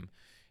saved him.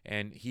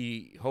 And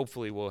he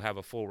hopefully will have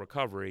a full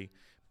recovery,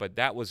 but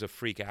that was a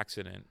freak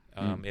accident.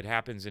 It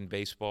happens in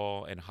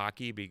baseball and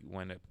hockey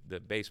when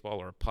the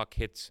baseball or a puck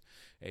hits.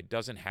 It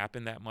doesn't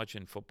happen that much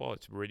in football.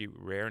 It's really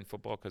rare in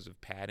football because of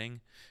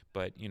padding.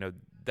 But,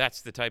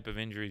 that's the type of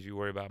injuries you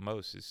worry about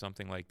most, is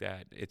something like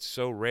that. It's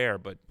so rare,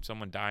 but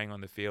someone dying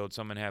on the field,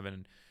 someone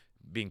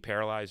being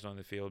paralyzed on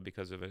the field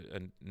because of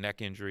a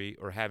neck injury,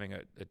 or having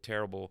a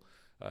terrible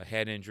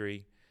head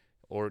injury,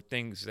 or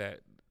things that,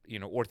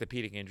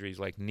 orthopedic injuries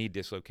like knee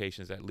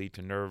dislocations that lead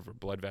to nerve or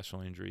blood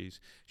vessel injuries.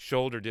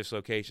 Shoulder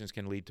dislocations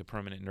can lead to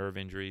permanent nerve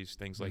injuries,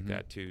 things like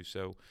that too.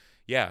 So,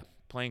 yeah,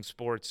 playing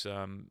sports,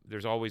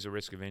 there's always a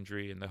risk of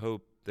injury, and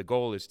the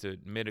goal is to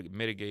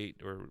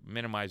mitigate or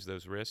minimize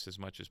those risks as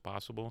much as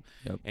possible,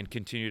 and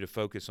continue to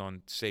focus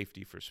on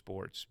safety for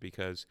sports,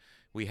 because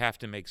we have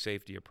to make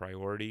safety a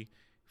priority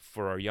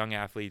for our young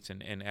athletes,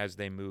 and as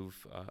they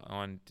move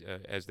on,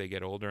 as they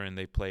get older and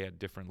they play at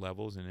different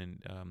levels,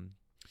 and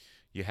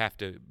you have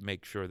to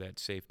make sure that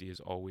safety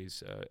is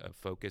always a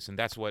focus, and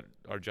that's what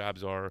our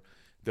jobs are,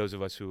 those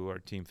of us who are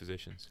team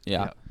physicians.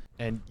 Yeah.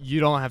 And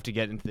you don't have to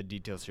get into the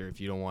details here if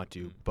you don't want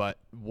to, but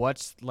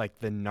what's like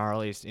the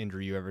gnarliest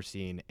injury you ever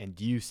seen, and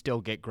do you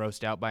still get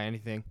grossed out by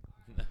anything?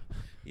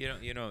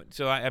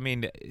 So I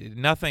mean,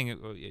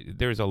 nothing.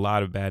 There's a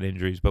lot of bad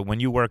injuries, but when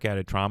you work at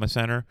a trauma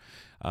center,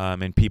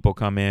 and people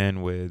come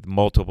in with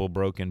multiple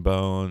broken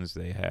bones,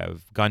 they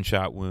have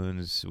gunshot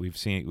wounds.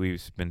 We've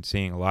been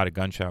seeing a lot of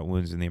gunshot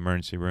wounds in the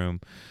emergency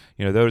room.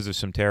 Those are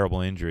some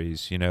terrible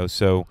injuries.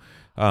 So,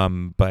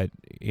 but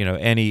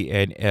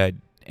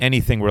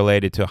anything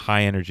related to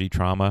high energy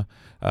trauma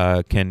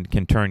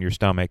can turn your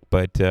stomach.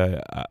 But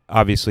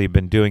obviously, I've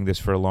been doing this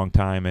for a long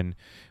time, and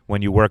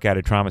when you work at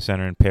a trauma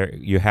center, and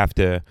you have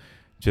to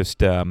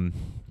just,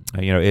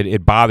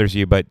 it bothers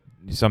you, but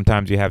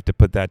sometimes you have to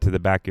put that to the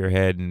back of your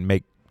head and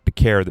make the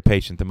care of the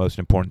patient the most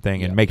important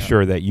thing, and make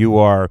sure that you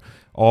are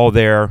all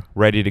there,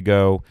 ready to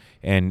go,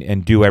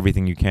 and do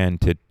everything you can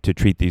to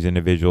treat these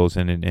individuals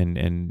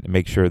and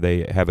make sure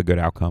they have a good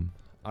outcome.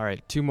 All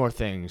right, two more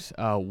things.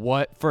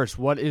 What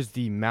is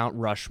the Mount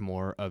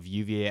Rushmore of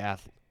UVA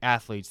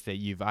athletes that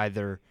you've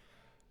either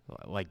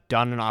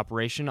done an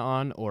operation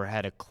on or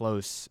had a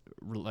close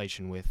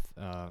relation with,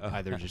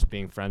 either just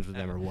being friends with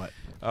them or what?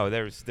 Oh,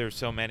 there's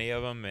so many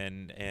of them,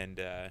 and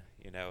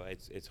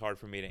it's hard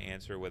for me to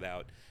answer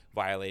without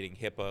violating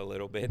HIPAA a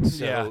little bit.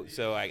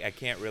 So I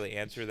can't really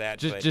answer that.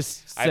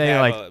 Just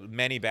say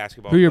many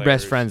basketball. Who your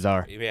best friends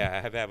are? Yeah,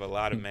 I have a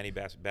lot of many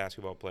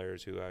basketball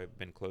players who I've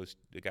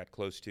got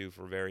close to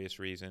for various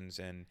reasons,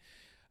 and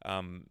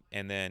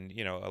then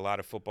a lot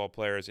of football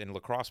players and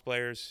lacrosse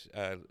players.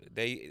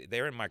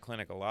 They're in my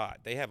clinic a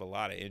lot. They have a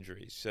lot of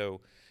injuries, so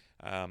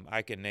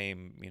I can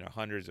name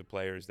hundreds of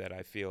players that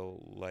I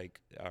feel like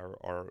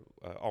are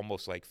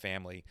almost like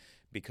family,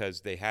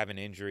 because they have an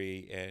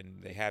injury,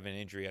 and they have an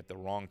injury at the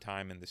wrong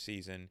time in the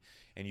season,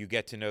 and you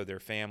get to know their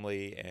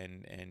family,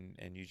 and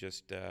you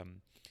just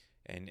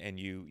and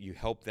you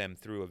help them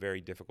through a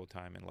very difficult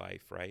time in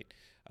life, right?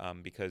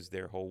 Because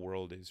their whole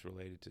world is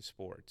related to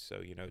sports. So,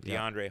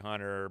 DeAndre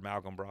Hunter,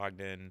 Malcolm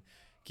Brogdon,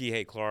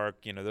 Kihei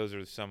Clark, those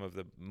are some of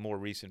the more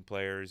recent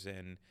players.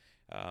 And,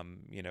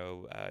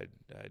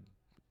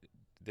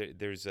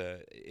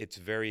 it's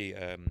very,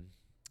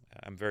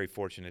 I'm very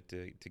fortunate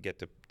to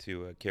get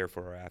to care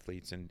for our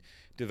athletes and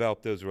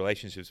develop those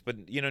relationships. But,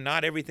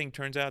 not everything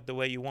turns out the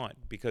way you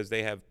want, because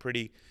they have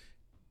pretty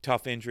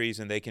tough injuries,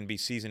 and they can be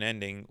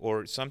season-ending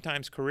or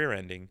sometimes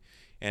career-ending.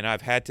 And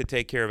I've had to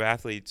take care of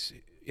athletes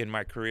in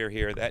my career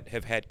here that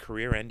have had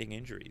career-ending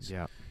injuries.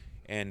 Yeah,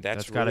 and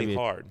that's really be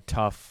hard.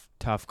 Tough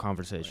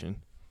conversation.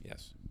 Right.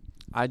 Yes.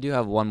 I do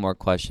have one more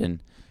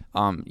question.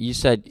 You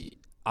said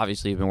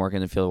obviously you've been working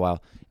in the field a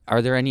while.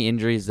 Are there any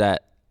injuries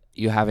that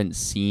you haven't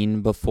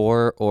seen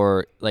before,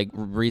 or like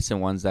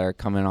recent ones that are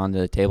coming onto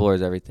the table, or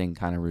is everything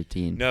kind of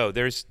routine? No,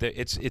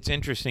 it's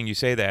interesting you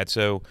say that.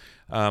 So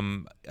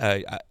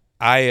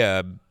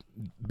I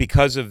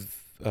because of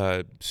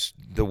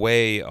the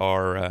way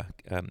our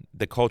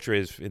the culture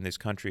is in this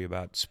country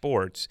about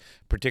sports,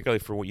 particularly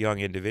for young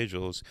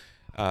individuals,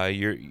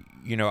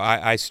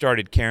 I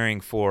started caring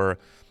for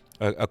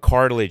a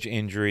cartilage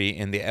injury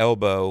in the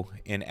elbow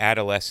in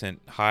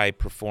adolescent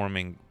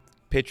high-performing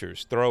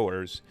pitchers,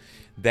 throwers,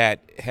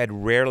 that had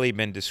rarely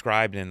been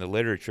described in the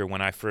literature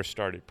when I first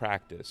started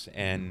practice.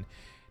 And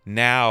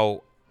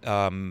now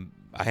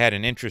I had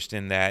an interest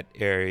in that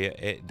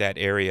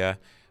area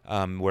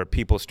where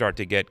people start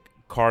to get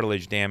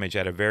cartilage damage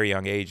at a very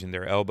young age in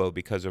their elbow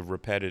because of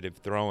repetitive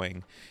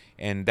throwing.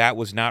 And that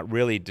was not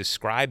really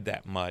described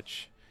that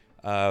much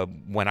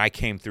when I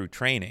came through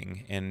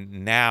training.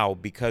 And now,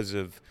 because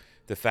of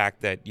the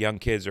fact that young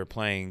kids are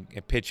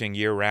pitching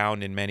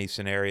year-round in many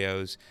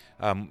scenarios,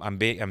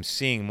 I'm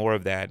seeing more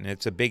of that, and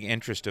it's a big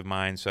interest of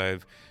mine. So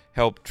I've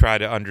help try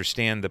to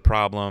understand the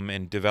problem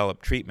and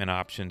develop treatment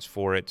options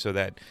for it so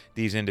that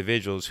these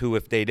individuals who,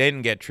 if they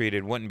didn't get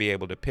treated, wouldn't be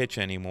able to pitch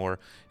anymore.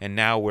 And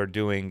now we're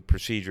doing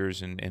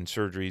procedures and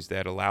surgeries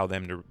that allow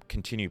them to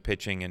continue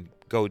pitching and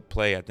go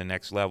play at the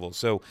next level.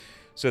 So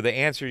the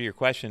answer to your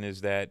question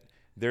is that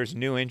there's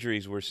new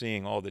injuries we're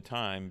seeing all the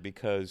time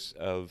because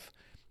of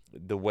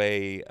the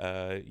way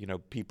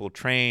people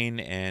train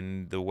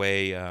and the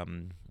way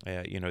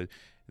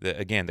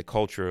the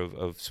culture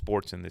of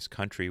sports in this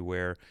country,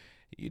 where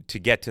to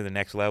get to the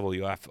next level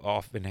you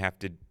often have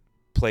to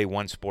play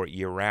one sport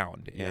year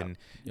round. And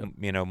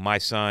my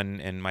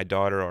son and my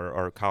daughter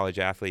are college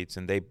athletes,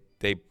 and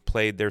they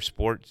played their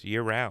sports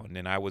year round,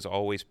 and I was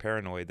always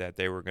paranoid that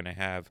they were going to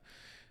have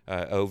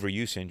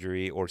overuse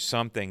injury or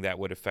something that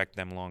would affect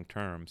them long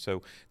term.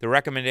 So the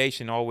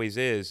recommendation always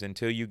is,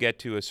 until you get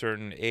to a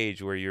certain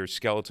age where you're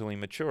skeletally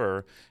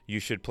mature,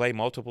 you should play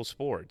multiple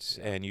sports,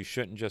 and you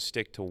shouldn't just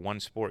stick to one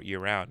sport year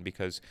round,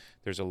 because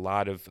there's a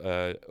lot of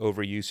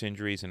overuse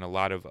injuries and a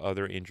lot of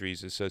other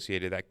injuries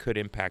associated that could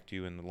impact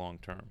you in the long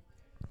term.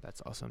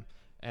 That's awesome.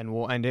 And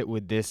we'll end it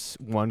with this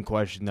one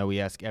question that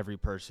we ask every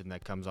person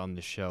that comes on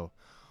the show.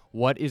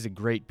 What is a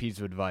great piece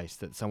of advice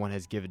that someone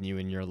has given you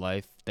in your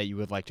life that you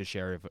would like to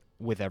share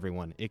with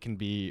everyone? It can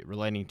be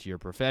relating to your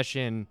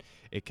profession.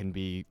 It can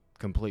be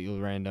completely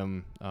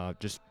random,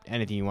 just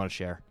anything you want to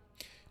share.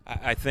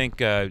 I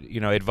think,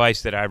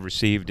 advice that I've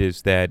received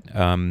is that,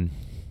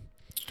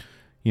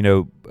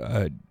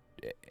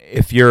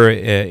 if you're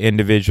an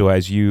individual,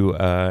 as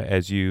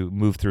you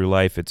move through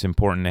life, it's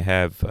important to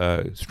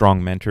have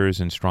strong mentors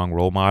and strong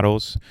role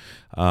models.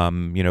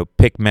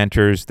 Pick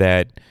mentors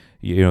that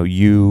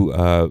you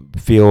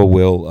feel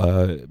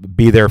will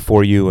be there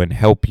for you and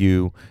help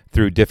you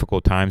through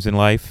difficult times in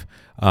life,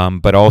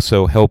 but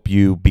also help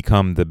you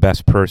become the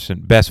best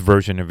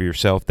version of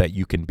yourself that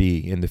you can be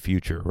in the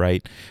future,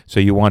 right? So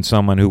you want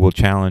someone who will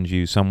challenge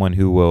you, someone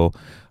who will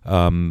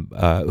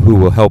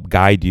help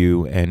guide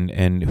you,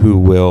 and who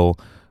will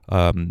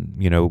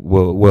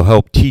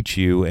help teach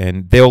you,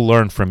 and they'll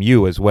learn from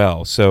you as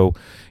well. So,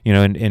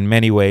 in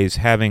many ways,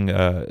 having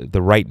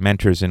the right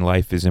mentors in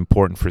life is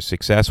important for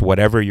success,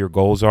 whatever your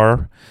goals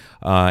are.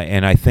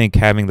 And I think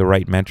having the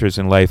right mentors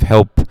in life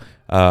help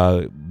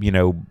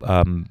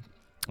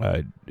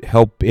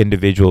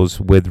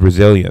individuals with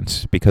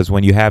resilience, because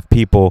when you have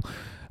people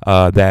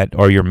that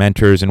are your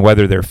mentors, and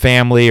whether they're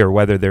family or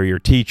whether they're your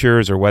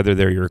teachers or whether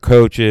they're your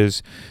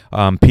coaches,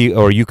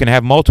 or you can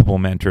have multiple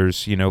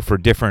mentors, for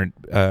different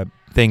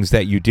things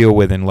that you deal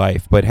with in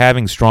life. But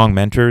having strong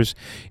mentors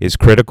is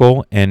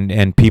critical,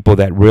 and people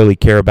that really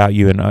care about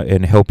you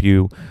and help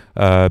you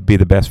be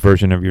the best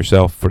version of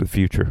yourself for the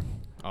future.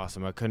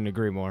 Awesome. I couldn't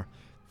agree more.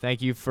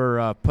 Thank you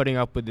for putting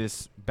up with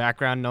this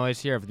background noise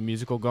here of the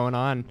musical going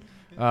on.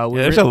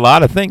 There's a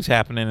lot of things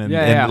happening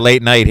in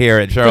late night here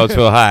at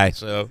Charlottesville High.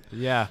 So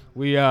yeah,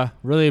 we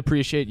really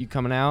appreciate you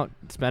coming out,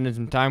 spending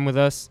some time with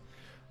us.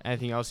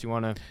 Anything else you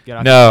want to get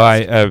on? No,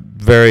 I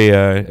very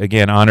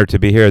again honored to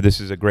be here. This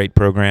is a great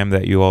program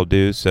that you all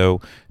do. So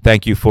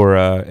thank you for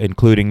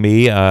including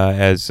me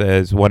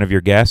as one of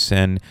your guests,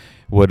 and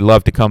would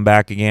love to come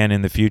back again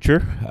in the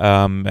future.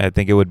 I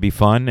think it would be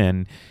fun,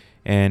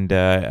 and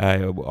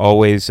I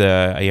always,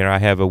 I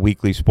have a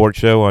weekly sports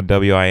show on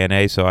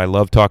WINA, so I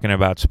love talking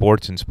about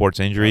sports and sports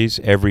injuries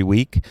every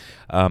week.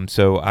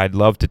 So I'd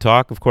love to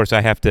talk. Of course,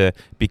 I have to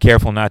be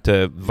careful not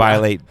to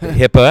violate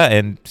HIPAA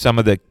and some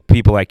of the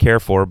people I care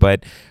for,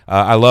 but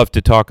I love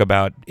to talk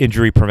about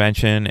injury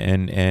prevention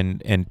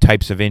and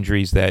types of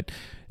injuries that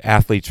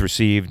athletes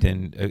received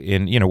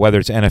in whether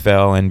it's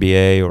NFL,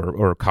 NBA,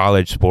 or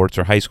college sports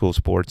or high school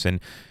sports, and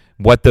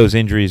what those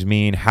injuries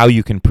mean, how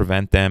you can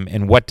prevent them,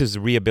 and what does the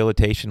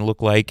rehabilitation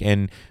look like,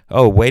 and,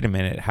 oh, wait a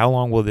minute, how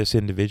long will this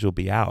individual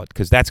be out?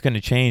 Because that's going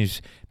to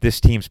change this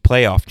team's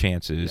playoff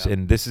chances. Yeah.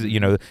 And this is,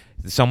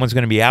 someone's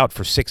going to be out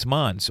for 6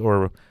 months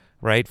for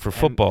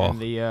football. And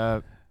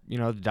the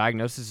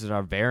diagnoses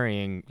are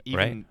varying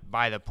even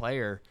by the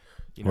player.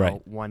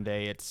 One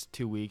day it's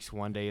 2 weeks,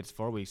 one day it's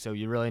 4 weeks. So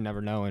you really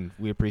never know, and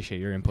we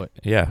appreciate your input.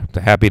 Yeah,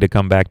 happy to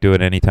come back to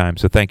it anytime.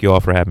 So thank you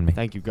all for having me.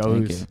 Thank you. Go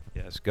Hoos.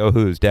 Yes, go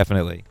Hoos,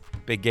 definitely.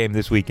 Big game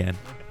this weekend.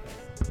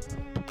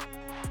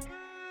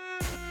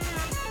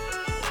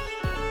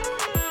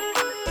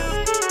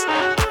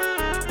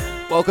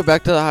 Welcome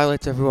back to the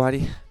highlights,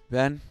 everybody.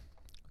 Ben,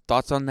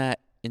 thoughts on that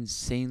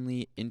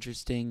insanely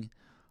interesting,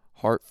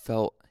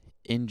 heartfelt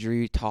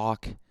injury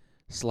talk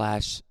 /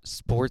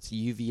 sports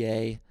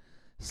UVA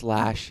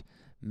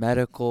 /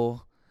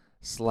 medical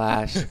 /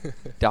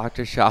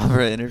 Dr.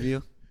 Chhabra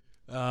interview?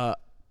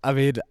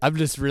 I'm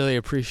just really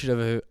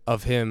appreciative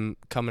of him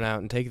coming out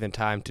and taking the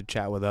time to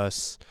chat with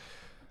us.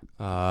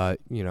 Been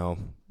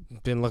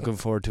looking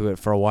forward to it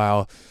for a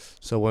while.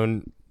 So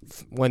when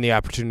the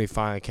opportunity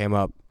finally came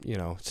up,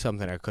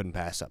 something I couldn't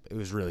pass up. It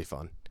was really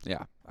fun.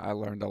 Yeah, I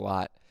learned a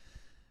lot.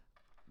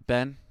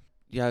 Ben,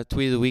 you have a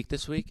tweet of the week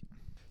this week?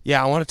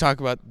 Yeah, I want to talk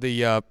about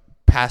the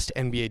past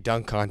NBA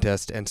dunk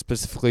contest, and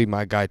specifically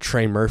my guy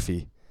Trey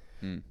Murphy.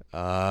 Been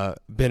a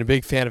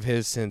big fan of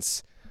his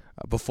since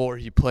before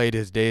he played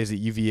his days at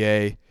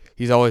UVA.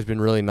 he's always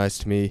been really nice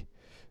to me.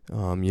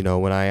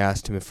 When I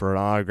asked him for an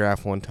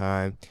autograph one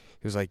time,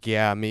 he was like,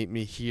 "Yeah, meet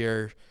me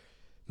here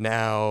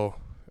now."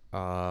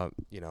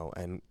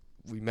 And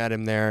we met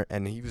him there,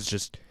 and he's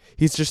just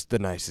the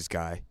nicest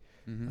guy.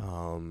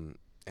 Mm-hmm.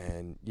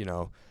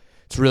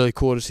 It's really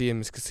cool to see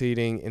him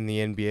succeeding in the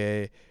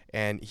NBA,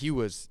 and he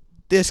was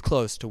this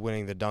close to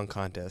winning the dunk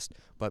contest,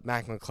 but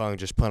Mac McClung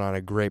just put on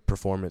a great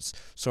performance.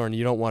 Soren,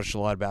 you don't watch a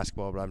lot of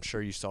basketball, but I'm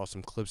sure you saw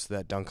some clips of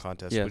that dunk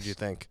contest. Yes. What did you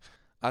think?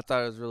 I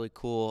thought it was really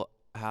cool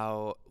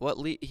what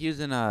league he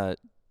was in.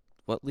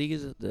 What league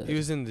is it? He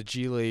was in the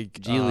G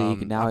League.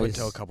 Now up he's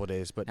until a couple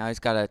days, but now he's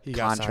got a he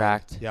got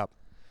contract. signed. Yep,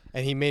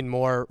 and he made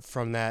more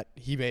from that.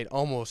 He made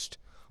almost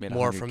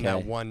more from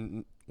that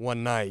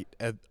one night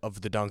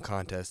of the dunk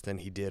contest than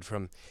he did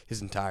from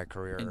his entire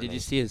career. And did you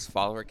see his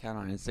follower count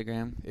on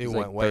Instagram? It was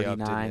went way up,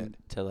 didn't it?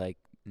 To like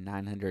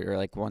 900 or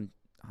like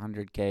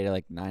 100K to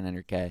like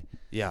 900K.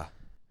 Yeah,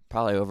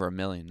 probably over 1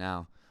 million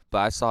now. But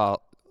I saw a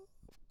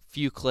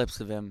few clips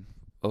of him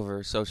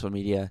over social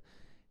media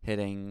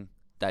hitting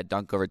that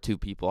dunk over 2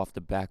 people off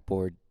the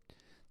backboard.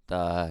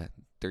 The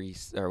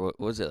what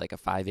was it, like a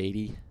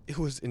 580? It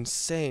was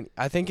insane.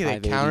 I think they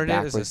counted it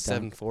as a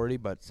 740,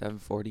 but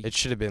 740. It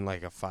should have been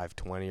like a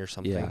 520 or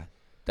something. Yeah,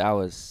 that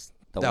was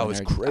that was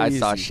winner. crazy. I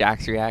saw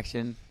Shaq's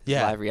reaction.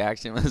 Yeah, live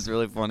reaction was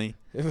really funny.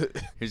 He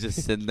was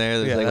just sitting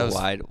there. There's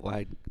like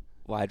a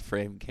wide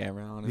frame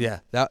camera on him.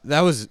 Yeah,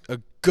 that was a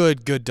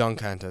good dunk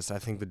contest. I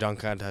think the dunk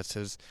contest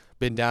has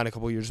been down a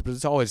couple years, but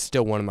it's always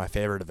still one of my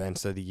favorite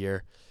events of the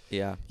year.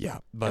 Yeah. Yeah,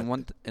 but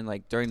and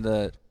like during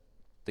the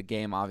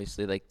game,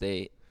 obviously, like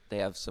they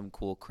have some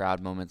cool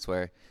crowd moments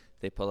where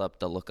they pull up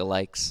the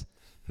lookalikes,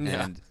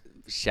 and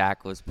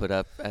Shaq was put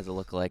up as a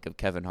lookalike of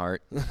Kevin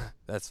Hart.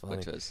 That's funny.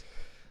 Which was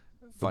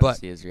fun to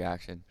see his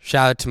reaction.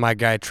 Shout out to my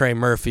guy Trey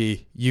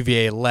Murphy,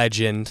 UVA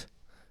legend.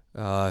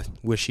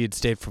 Wish he had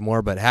stayed for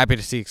more, but happy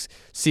to see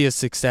his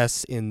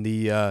success in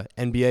the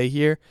NBA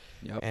here.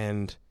 Yep.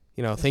 And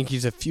think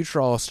he's a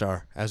future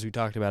All-Star, as we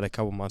talked about a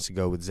couple months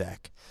ago with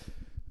Zach.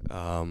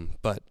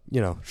 But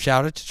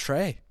shout out to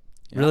Trey.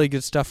 Yeah. Really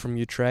good stuff from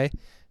you, Trey.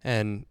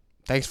 And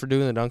thanks for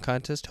doing the dunk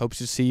contest. Hope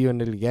to see you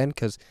in it again,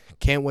 because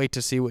can't wait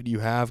to see what you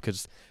have,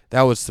 because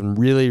that was some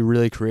really,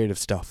 really creative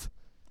stuff.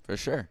 For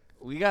sure.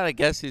 We got to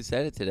guess who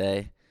said it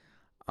today.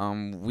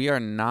 I'm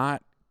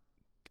not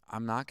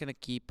going to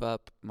keep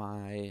up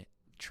my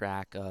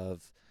track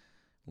of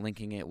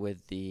linking it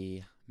with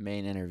the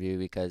main interview,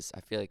 because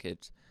I feel like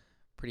it's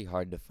pretty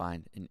hard to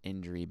find an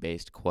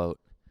injury-based quote.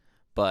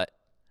 But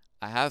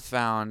I have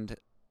found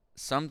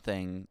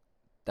something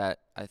that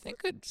I think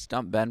could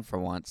stump Ben for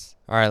once.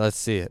 All right, let's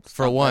see it.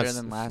 For once.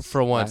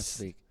 Last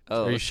week.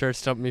 Oh. Are you sure it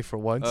stumped me for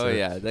once? Oh,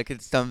 yeah. That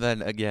could stump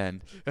Ben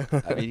again.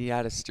 I mean, he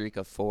had a streak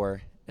of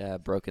 4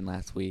 broken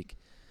last week.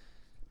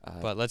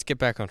 But let's get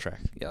back on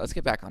track. Yeah, let's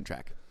get back on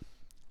track.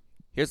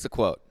 Here's the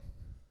quote.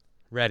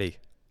 Ready.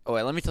 Oh,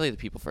 wait, let me tell you the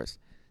people first.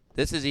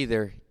 This is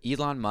either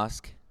Elon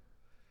Musk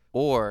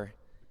or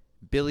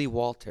Billy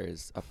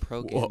Walters, a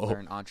pro gambler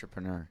and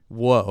entrepreneur.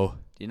 Whoa.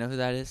 Do you know who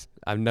that is?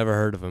 I've never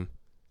heard of him.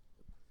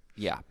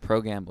 Yeah,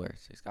 pro gambler.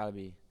 So he's got to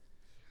be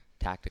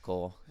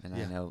tactical, and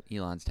I know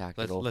Elon's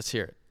tactical. Let's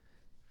hear it.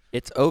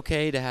 It's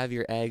okay to have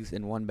your eggs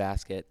in one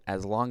basket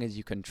as long as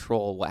you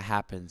control what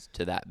happens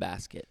to that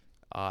basket.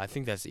 I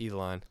think that's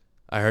Elon.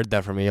 I heard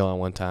that from Elon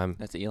one time.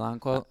 That's an Elon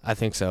quote? I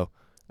think so.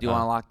 Do you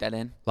want to lock that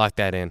in? Lock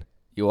that in.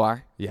 You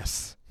are?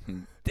 Yes.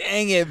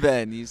 Dang it,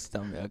 Ben. You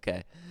stumped me.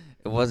 Okay.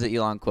 It was an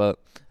Elon quote.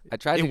 I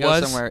tried to go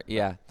somewhere.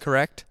 Yeah.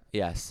 Correct?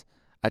 Yes.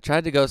 I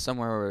tried to go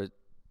somewhere where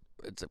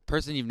it's a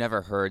person you've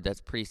never heard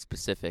that's pretty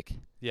specific.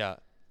 Yeah.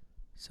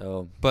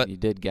 So, but you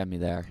did get me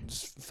there.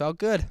 Just felt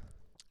good.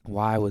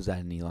 Why was that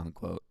an Elon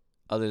quote?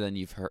 Other than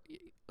you've heard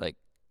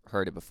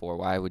it before,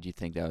 why would you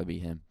think that would be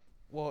him?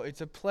 Well,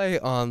 it's a play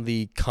on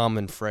the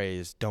common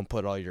phrase, don't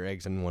put all your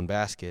eggs in one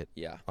basket.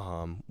 Yeah.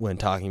 When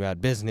talking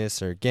about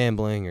business or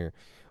gambling or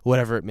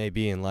whatever it may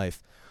be in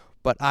life.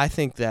 But I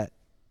think that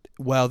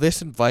while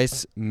this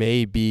advice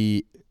may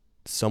be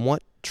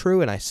somewhat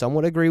true and I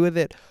somewhat agree with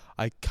it,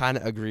 I kind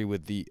of agree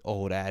with the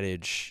old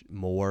adage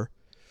more.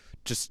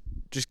 Just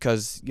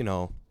because,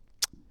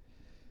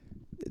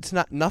 it's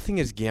nothing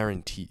is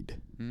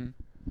guaranteed.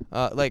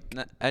 Mm-hmm.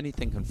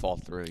 Anything can fall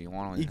through. You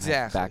want to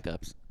have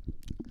backups.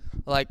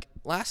 Like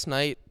last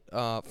night,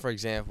 for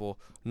example,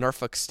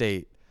 Norfolk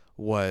State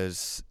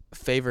was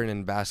favored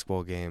in a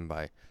basketball game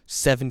by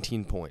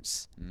 17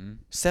 points. Mm-hmm.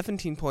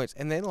 17 points,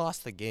 and they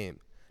lost the game.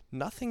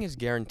 Nothing is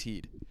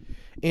guaranteed.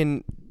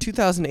 In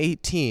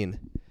 2018,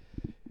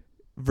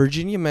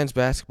 Virginia men's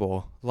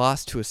basketball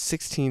lost to a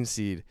 16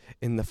 seed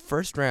in the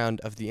first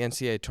round of the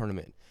NCAA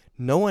tournament.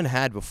 No one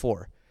had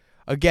before.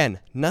 Again,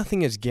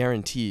 nothing is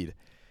guaranteed.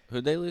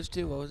 Who'd they lose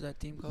to? What was that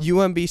team called?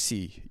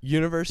 UMBC,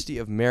 University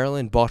of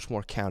Maryland,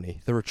 Baltimore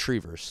County, the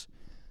Retrievers.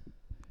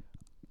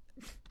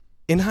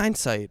 In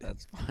hindsight,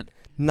 that's fun.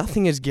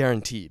 Nothing is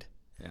guaranteed.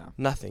 Yeah.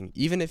 Nothing.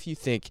 Even if you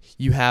think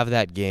you have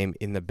that game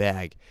in the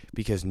bag,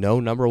 because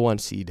no number 1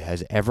 seed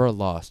has ever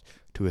lost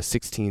to a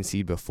 16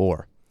 seed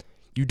before.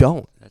 You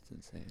don't. That's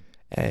insane.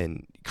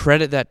 and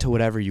credit that to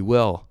whatever you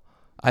will.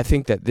 I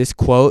think that this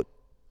quote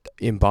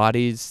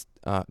embodies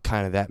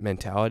kind of that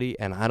mentality,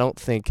 and I don't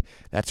think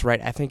that's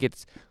right. I think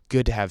it's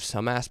good to have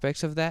some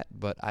aspects of that,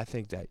 but I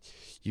think that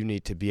you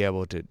need to be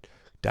able to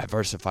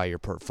diversify your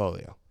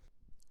portfolio.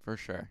 For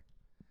sure.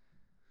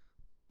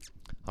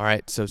 All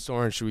right, so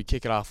Soren, should we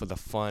kick it off with a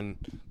fun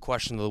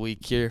question of the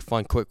week here?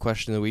 Fun, quick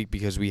question of the week,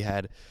 because we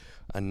had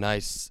a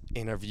nice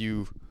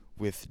interview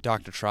with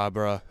Dr.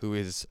 Chhabra, who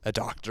is a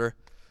doctor.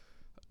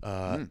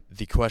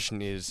 The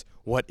question is,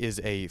 what is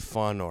a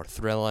fun or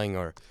thrilling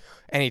or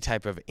any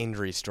type of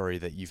injury story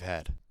that you've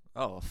had?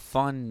 Oh, a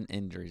fun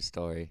injury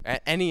story.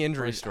 Any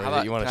injury story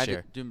that you want to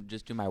share.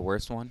 Just do my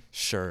worst one?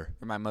 Sure.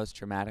 Or my most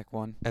traumatic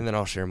one? And then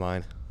I'll share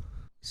mine.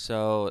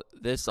 So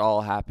this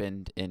all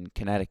happened in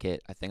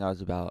Connecticut. I think I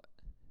was about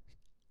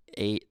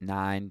 8,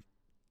 9,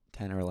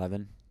 10, or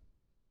 11.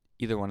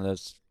 Either one of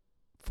those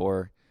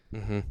 4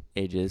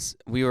 ages.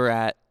 We were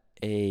at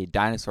a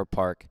dinosaur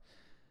park,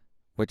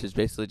 which is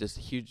basically just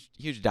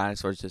huge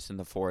dinosaurs just in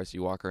the forest.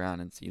 You walk around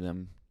and see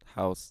them,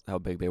 how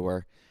big they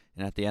were.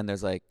 And at the end,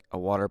 there's like a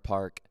water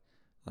park,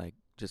 like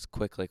just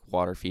quick like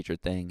water feature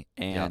thing,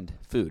 and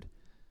food.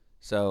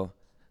 So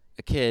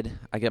a kid,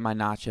 I get my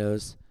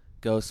nachos,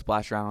 go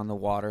splash around on the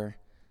water,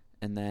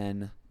 and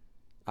then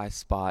I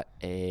spot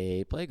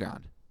a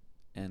playground.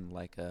 And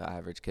like an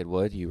average kid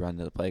would, you run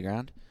to the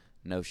playground.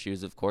 No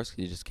shoes, of course,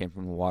 because you just came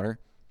from the water.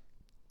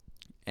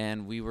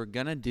 And we were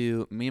going to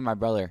do, me and my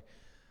brother,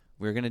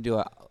 we were going to do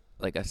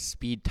a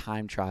speed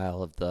time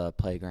trial of the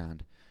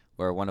playground,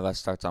 where one of us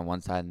starts on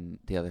one side and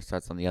the other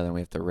starts on the other, and we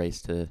have to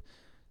race to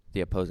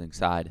the opposing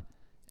side.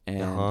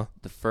 And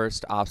the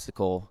first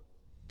obstacle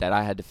that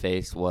I had to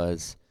face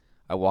was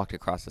I walked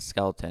across a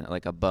skeleton,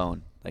 like a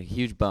bone, like a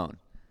huge bone.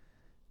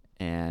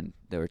 And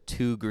there were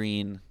 2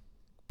 green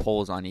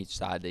poles on each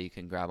side that you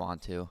can grab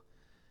onto.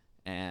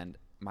 And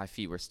my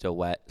feet were still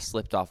wet,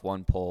 slipped off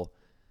one pole.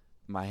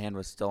 My hand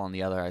was still on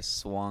the other. I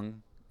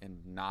swung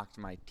and knocked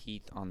my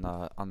teeth on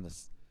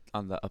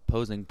the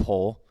opposing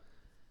pole.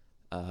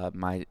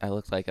 I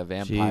looked like a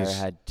vampire. Jeez.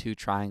 Had 2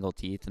 triangle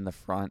teeth in the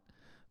front,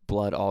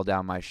 blood all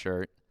down my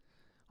shirt,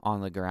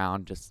 on the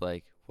ground, just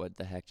like, what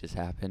the heck just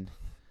happened?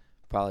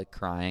 Probably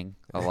crying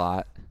a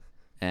lot,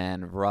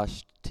 and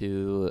rushed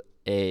to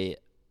a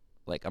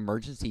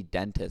emergency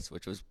dentist,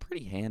 which was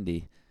pretty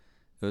handy.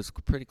 It was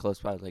pretty close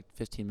by, like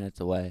 15 minutes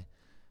away.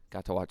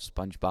 Got to watch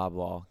SpongeBob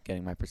while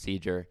getting my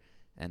procedure,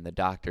 and the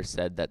doctor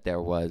said that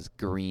there was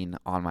green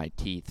on my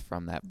teeth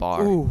from that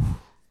bar. Ooh.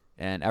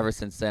 And ever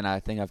since then, I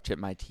think I've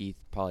chipped my teeth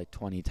probably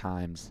 20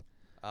 times.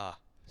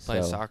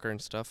 Playing soccer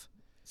and stuff?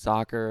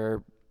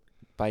 Soccer,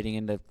 biting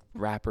into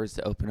wrappers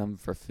to open them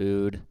for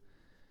food,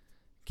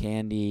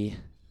 candy,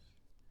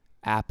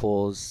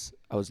 apples.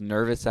 I was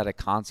nervous at a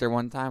concert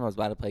one time. I was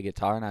about to play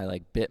guitar, and I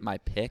bit my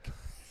pick,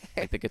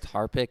 like the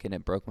guitar pick, and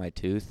it broke my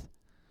tooth.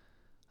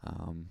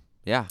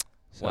 Yeah.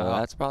 So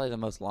that's probably the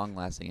most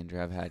long-lasting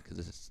injury I've had, because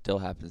it still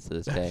happens to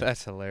this day.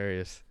 That's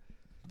hilarious.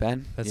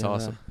 Ben? That's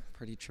awesome.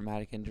 Pretty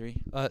traumatic injury?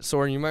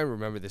 Soren, you might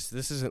remember this.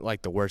 This isn't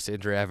like the worst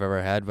injury I've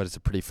ever had, but it's a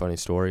pretty funny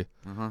story.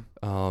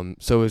 So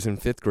it was in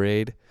 5th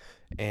grade,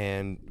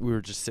 and we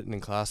were just sitting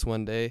in class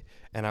one day,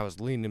 and I was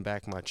leaning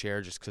back in my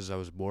chair just because I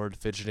was bored,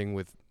 fidgeting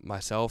with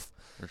myself.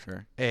 For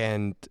sure.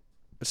 And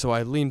so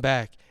I leaned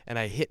back, and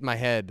I hit my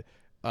head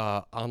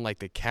on like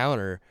the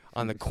counter,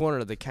 on the corner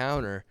of the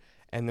counter,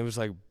 and there was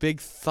like big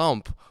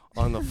thump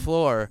on the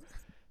floor.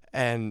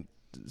 And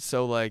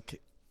so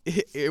like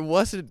it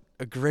wasn't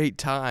a great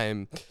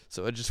time.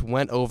 So I just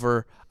went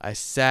over, I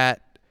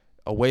sat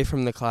away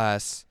from the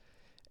class,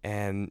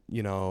 and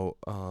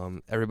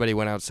everybody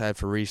went outside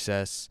for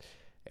recess,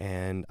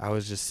 and I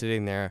was just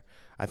sitting there.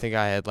 I think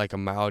I had like a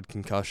mild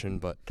concussion,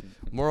 but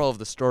moral of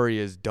the story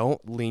is,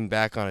 don't lean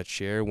back on a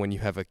chair when you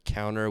have a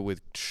counter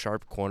with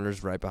sharp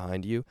corners right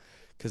behind you,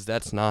 because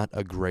that's not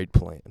a great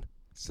plan.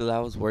 So that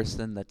was worse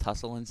than the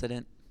tussle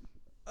incident?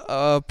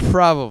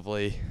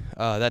 Probably.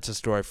 That's a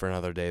story for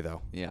another day,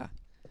 though. Yeah.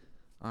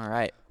 All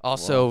right.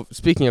 Also,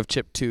 speaking of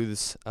chipped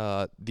tooths,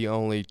 the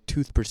only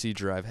tooth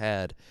procedure I've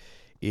had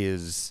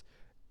is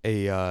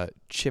a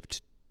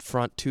chipped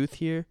front tooth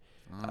here.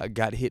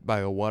 Got hit by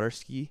a water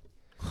ski.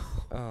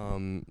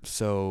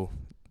 So,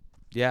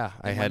 yeah,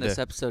 I had to. When this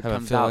episode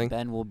comes out,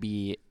 Ben will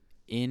be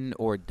in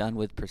or done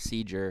with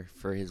procedure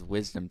for his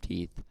wisdom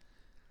teeth.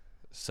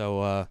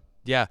 So,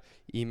 yeah,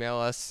 email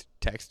us,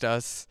 text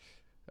us,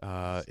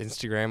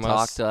 Instagram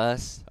Talk to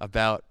us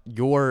about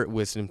your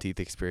wisdom teeth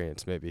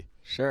experience, maybe.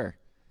 Sure.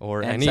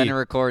 Or and send a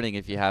recording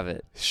if you have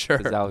it. Sure.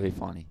 Because that would be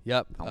funny.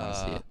 Yep. I want to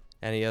see it.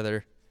 Any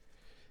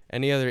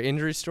other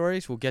injury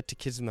stories? We'll get to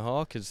Kids in the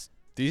Hall, because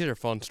these are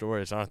fun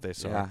stories, aren't they?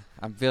 So yeah.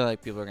 I feel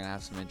like people are going to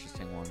have some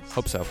interesting ones.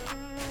 Hope so.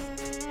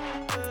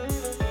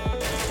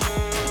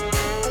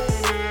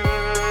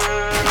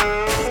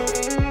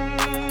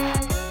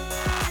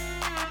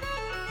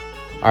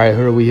 All right,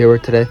 who are we here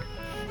with today?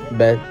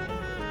 Ben.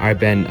 All right,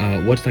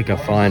 Ben, what's like a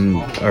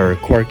fun or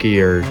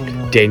quirky or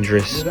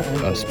dangerous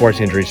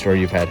sports injury story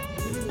you've had?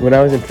 When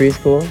I was in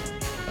preschool,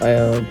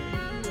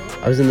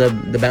 I was in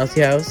the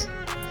bouncy house,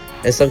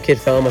 and some kid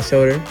fell on my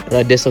shoulder, and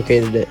I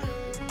dislocated it.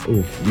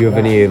 Ooh, you have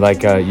any,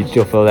 you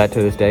still feel that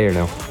to this day or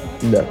no?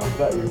 No.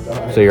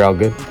 So you're all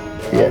good?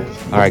 Yeah.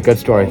 All right, good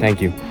story.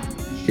 Thank you.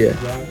 Yeah.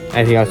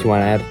 Anything else you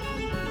want to add?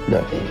 No.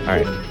 All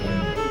right.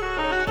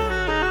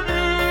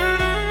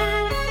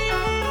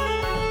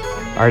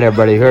 All right,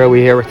 everybody. Who are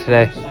we here with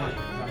today?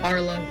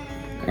 Arlo.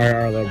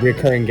 Our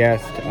recurring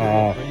guest.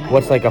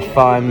 What's like a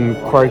fun,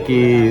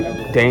 quirky,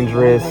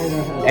 dangerous,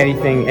 any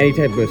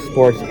type of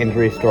sports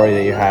injury story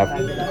that you have?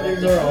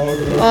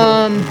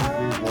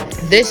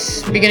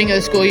 This beginning of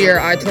the school year,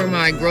 I tore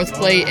my growth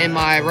plate in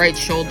my right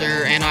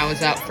shoulder, and I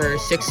was out for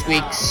 6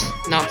 weeks,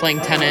 not playing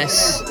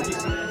tennis.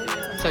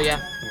 So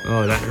yeah.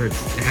 Oh, that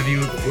hurts. Have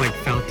you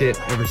felt it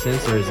ever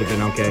since, or has it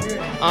been okay?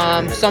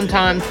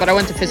 Sometimes, but I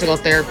went to physical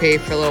therapy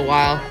for a little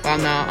while.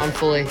 But I'm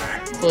fully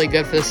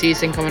good for the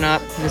season coming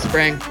up in the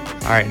spring.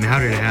 All right, and how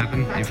did it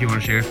happen? If you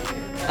want to share.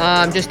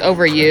 Just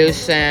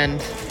overuse, and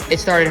it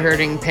started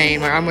hurting pain.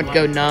 My arm would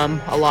go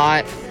numb a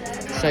lot.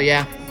 So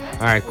yeah.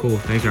 All right, cool.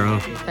 Thanks, Arlo.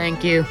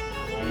 Thank you.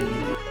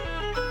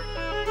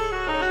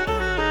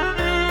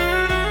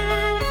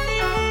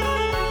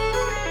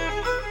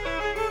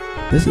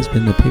 This has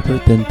been the Paper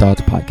Thin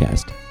Thoughts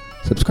podcast.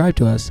 Subscribe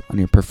to us on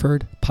your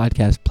preferred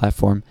podcast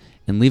platform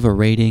and leave a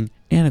rating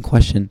and a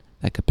question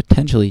that could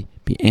potentially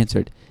be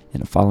answered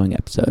in a following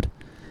episode.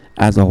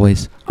 As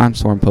always, I'm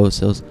Soren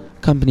Posils,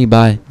 accompanied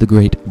by the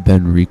great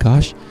Ben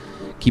Rikosh.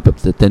 Keep up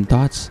the thin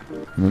thoughts.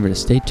 Remember to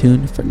stay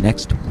tuned for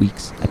next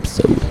week's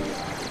episode.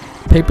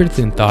 Paper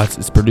Thin Thoughts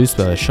is produced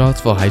by the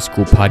Charlottesville High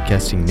School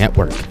Podcasting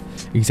Network.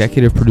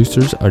 Executive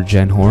producers are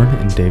Jen Horn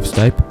and Dave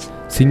Stipe.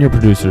 Senior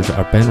producers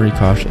are Ben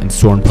Rikosh and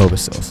Soren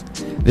Povasils.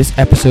 This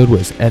episode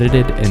was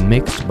edited and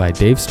mixed by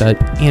Dave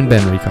Stipe and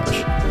Ben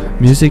Rikosh.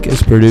 Music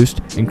is produced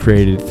and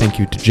created thank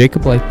you to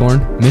Jacob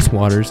Lightborn, Miss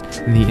Waters,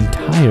 and the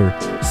entire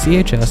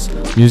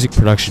CHS music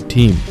production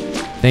team.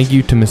 Thank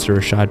you to Mr.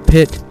 Rashad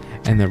Pitt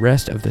and the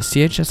rest of the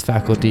CHS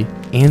faculty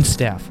and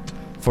staff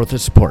for the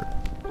support.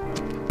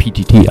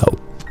 PTT out.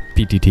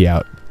 PTT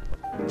out.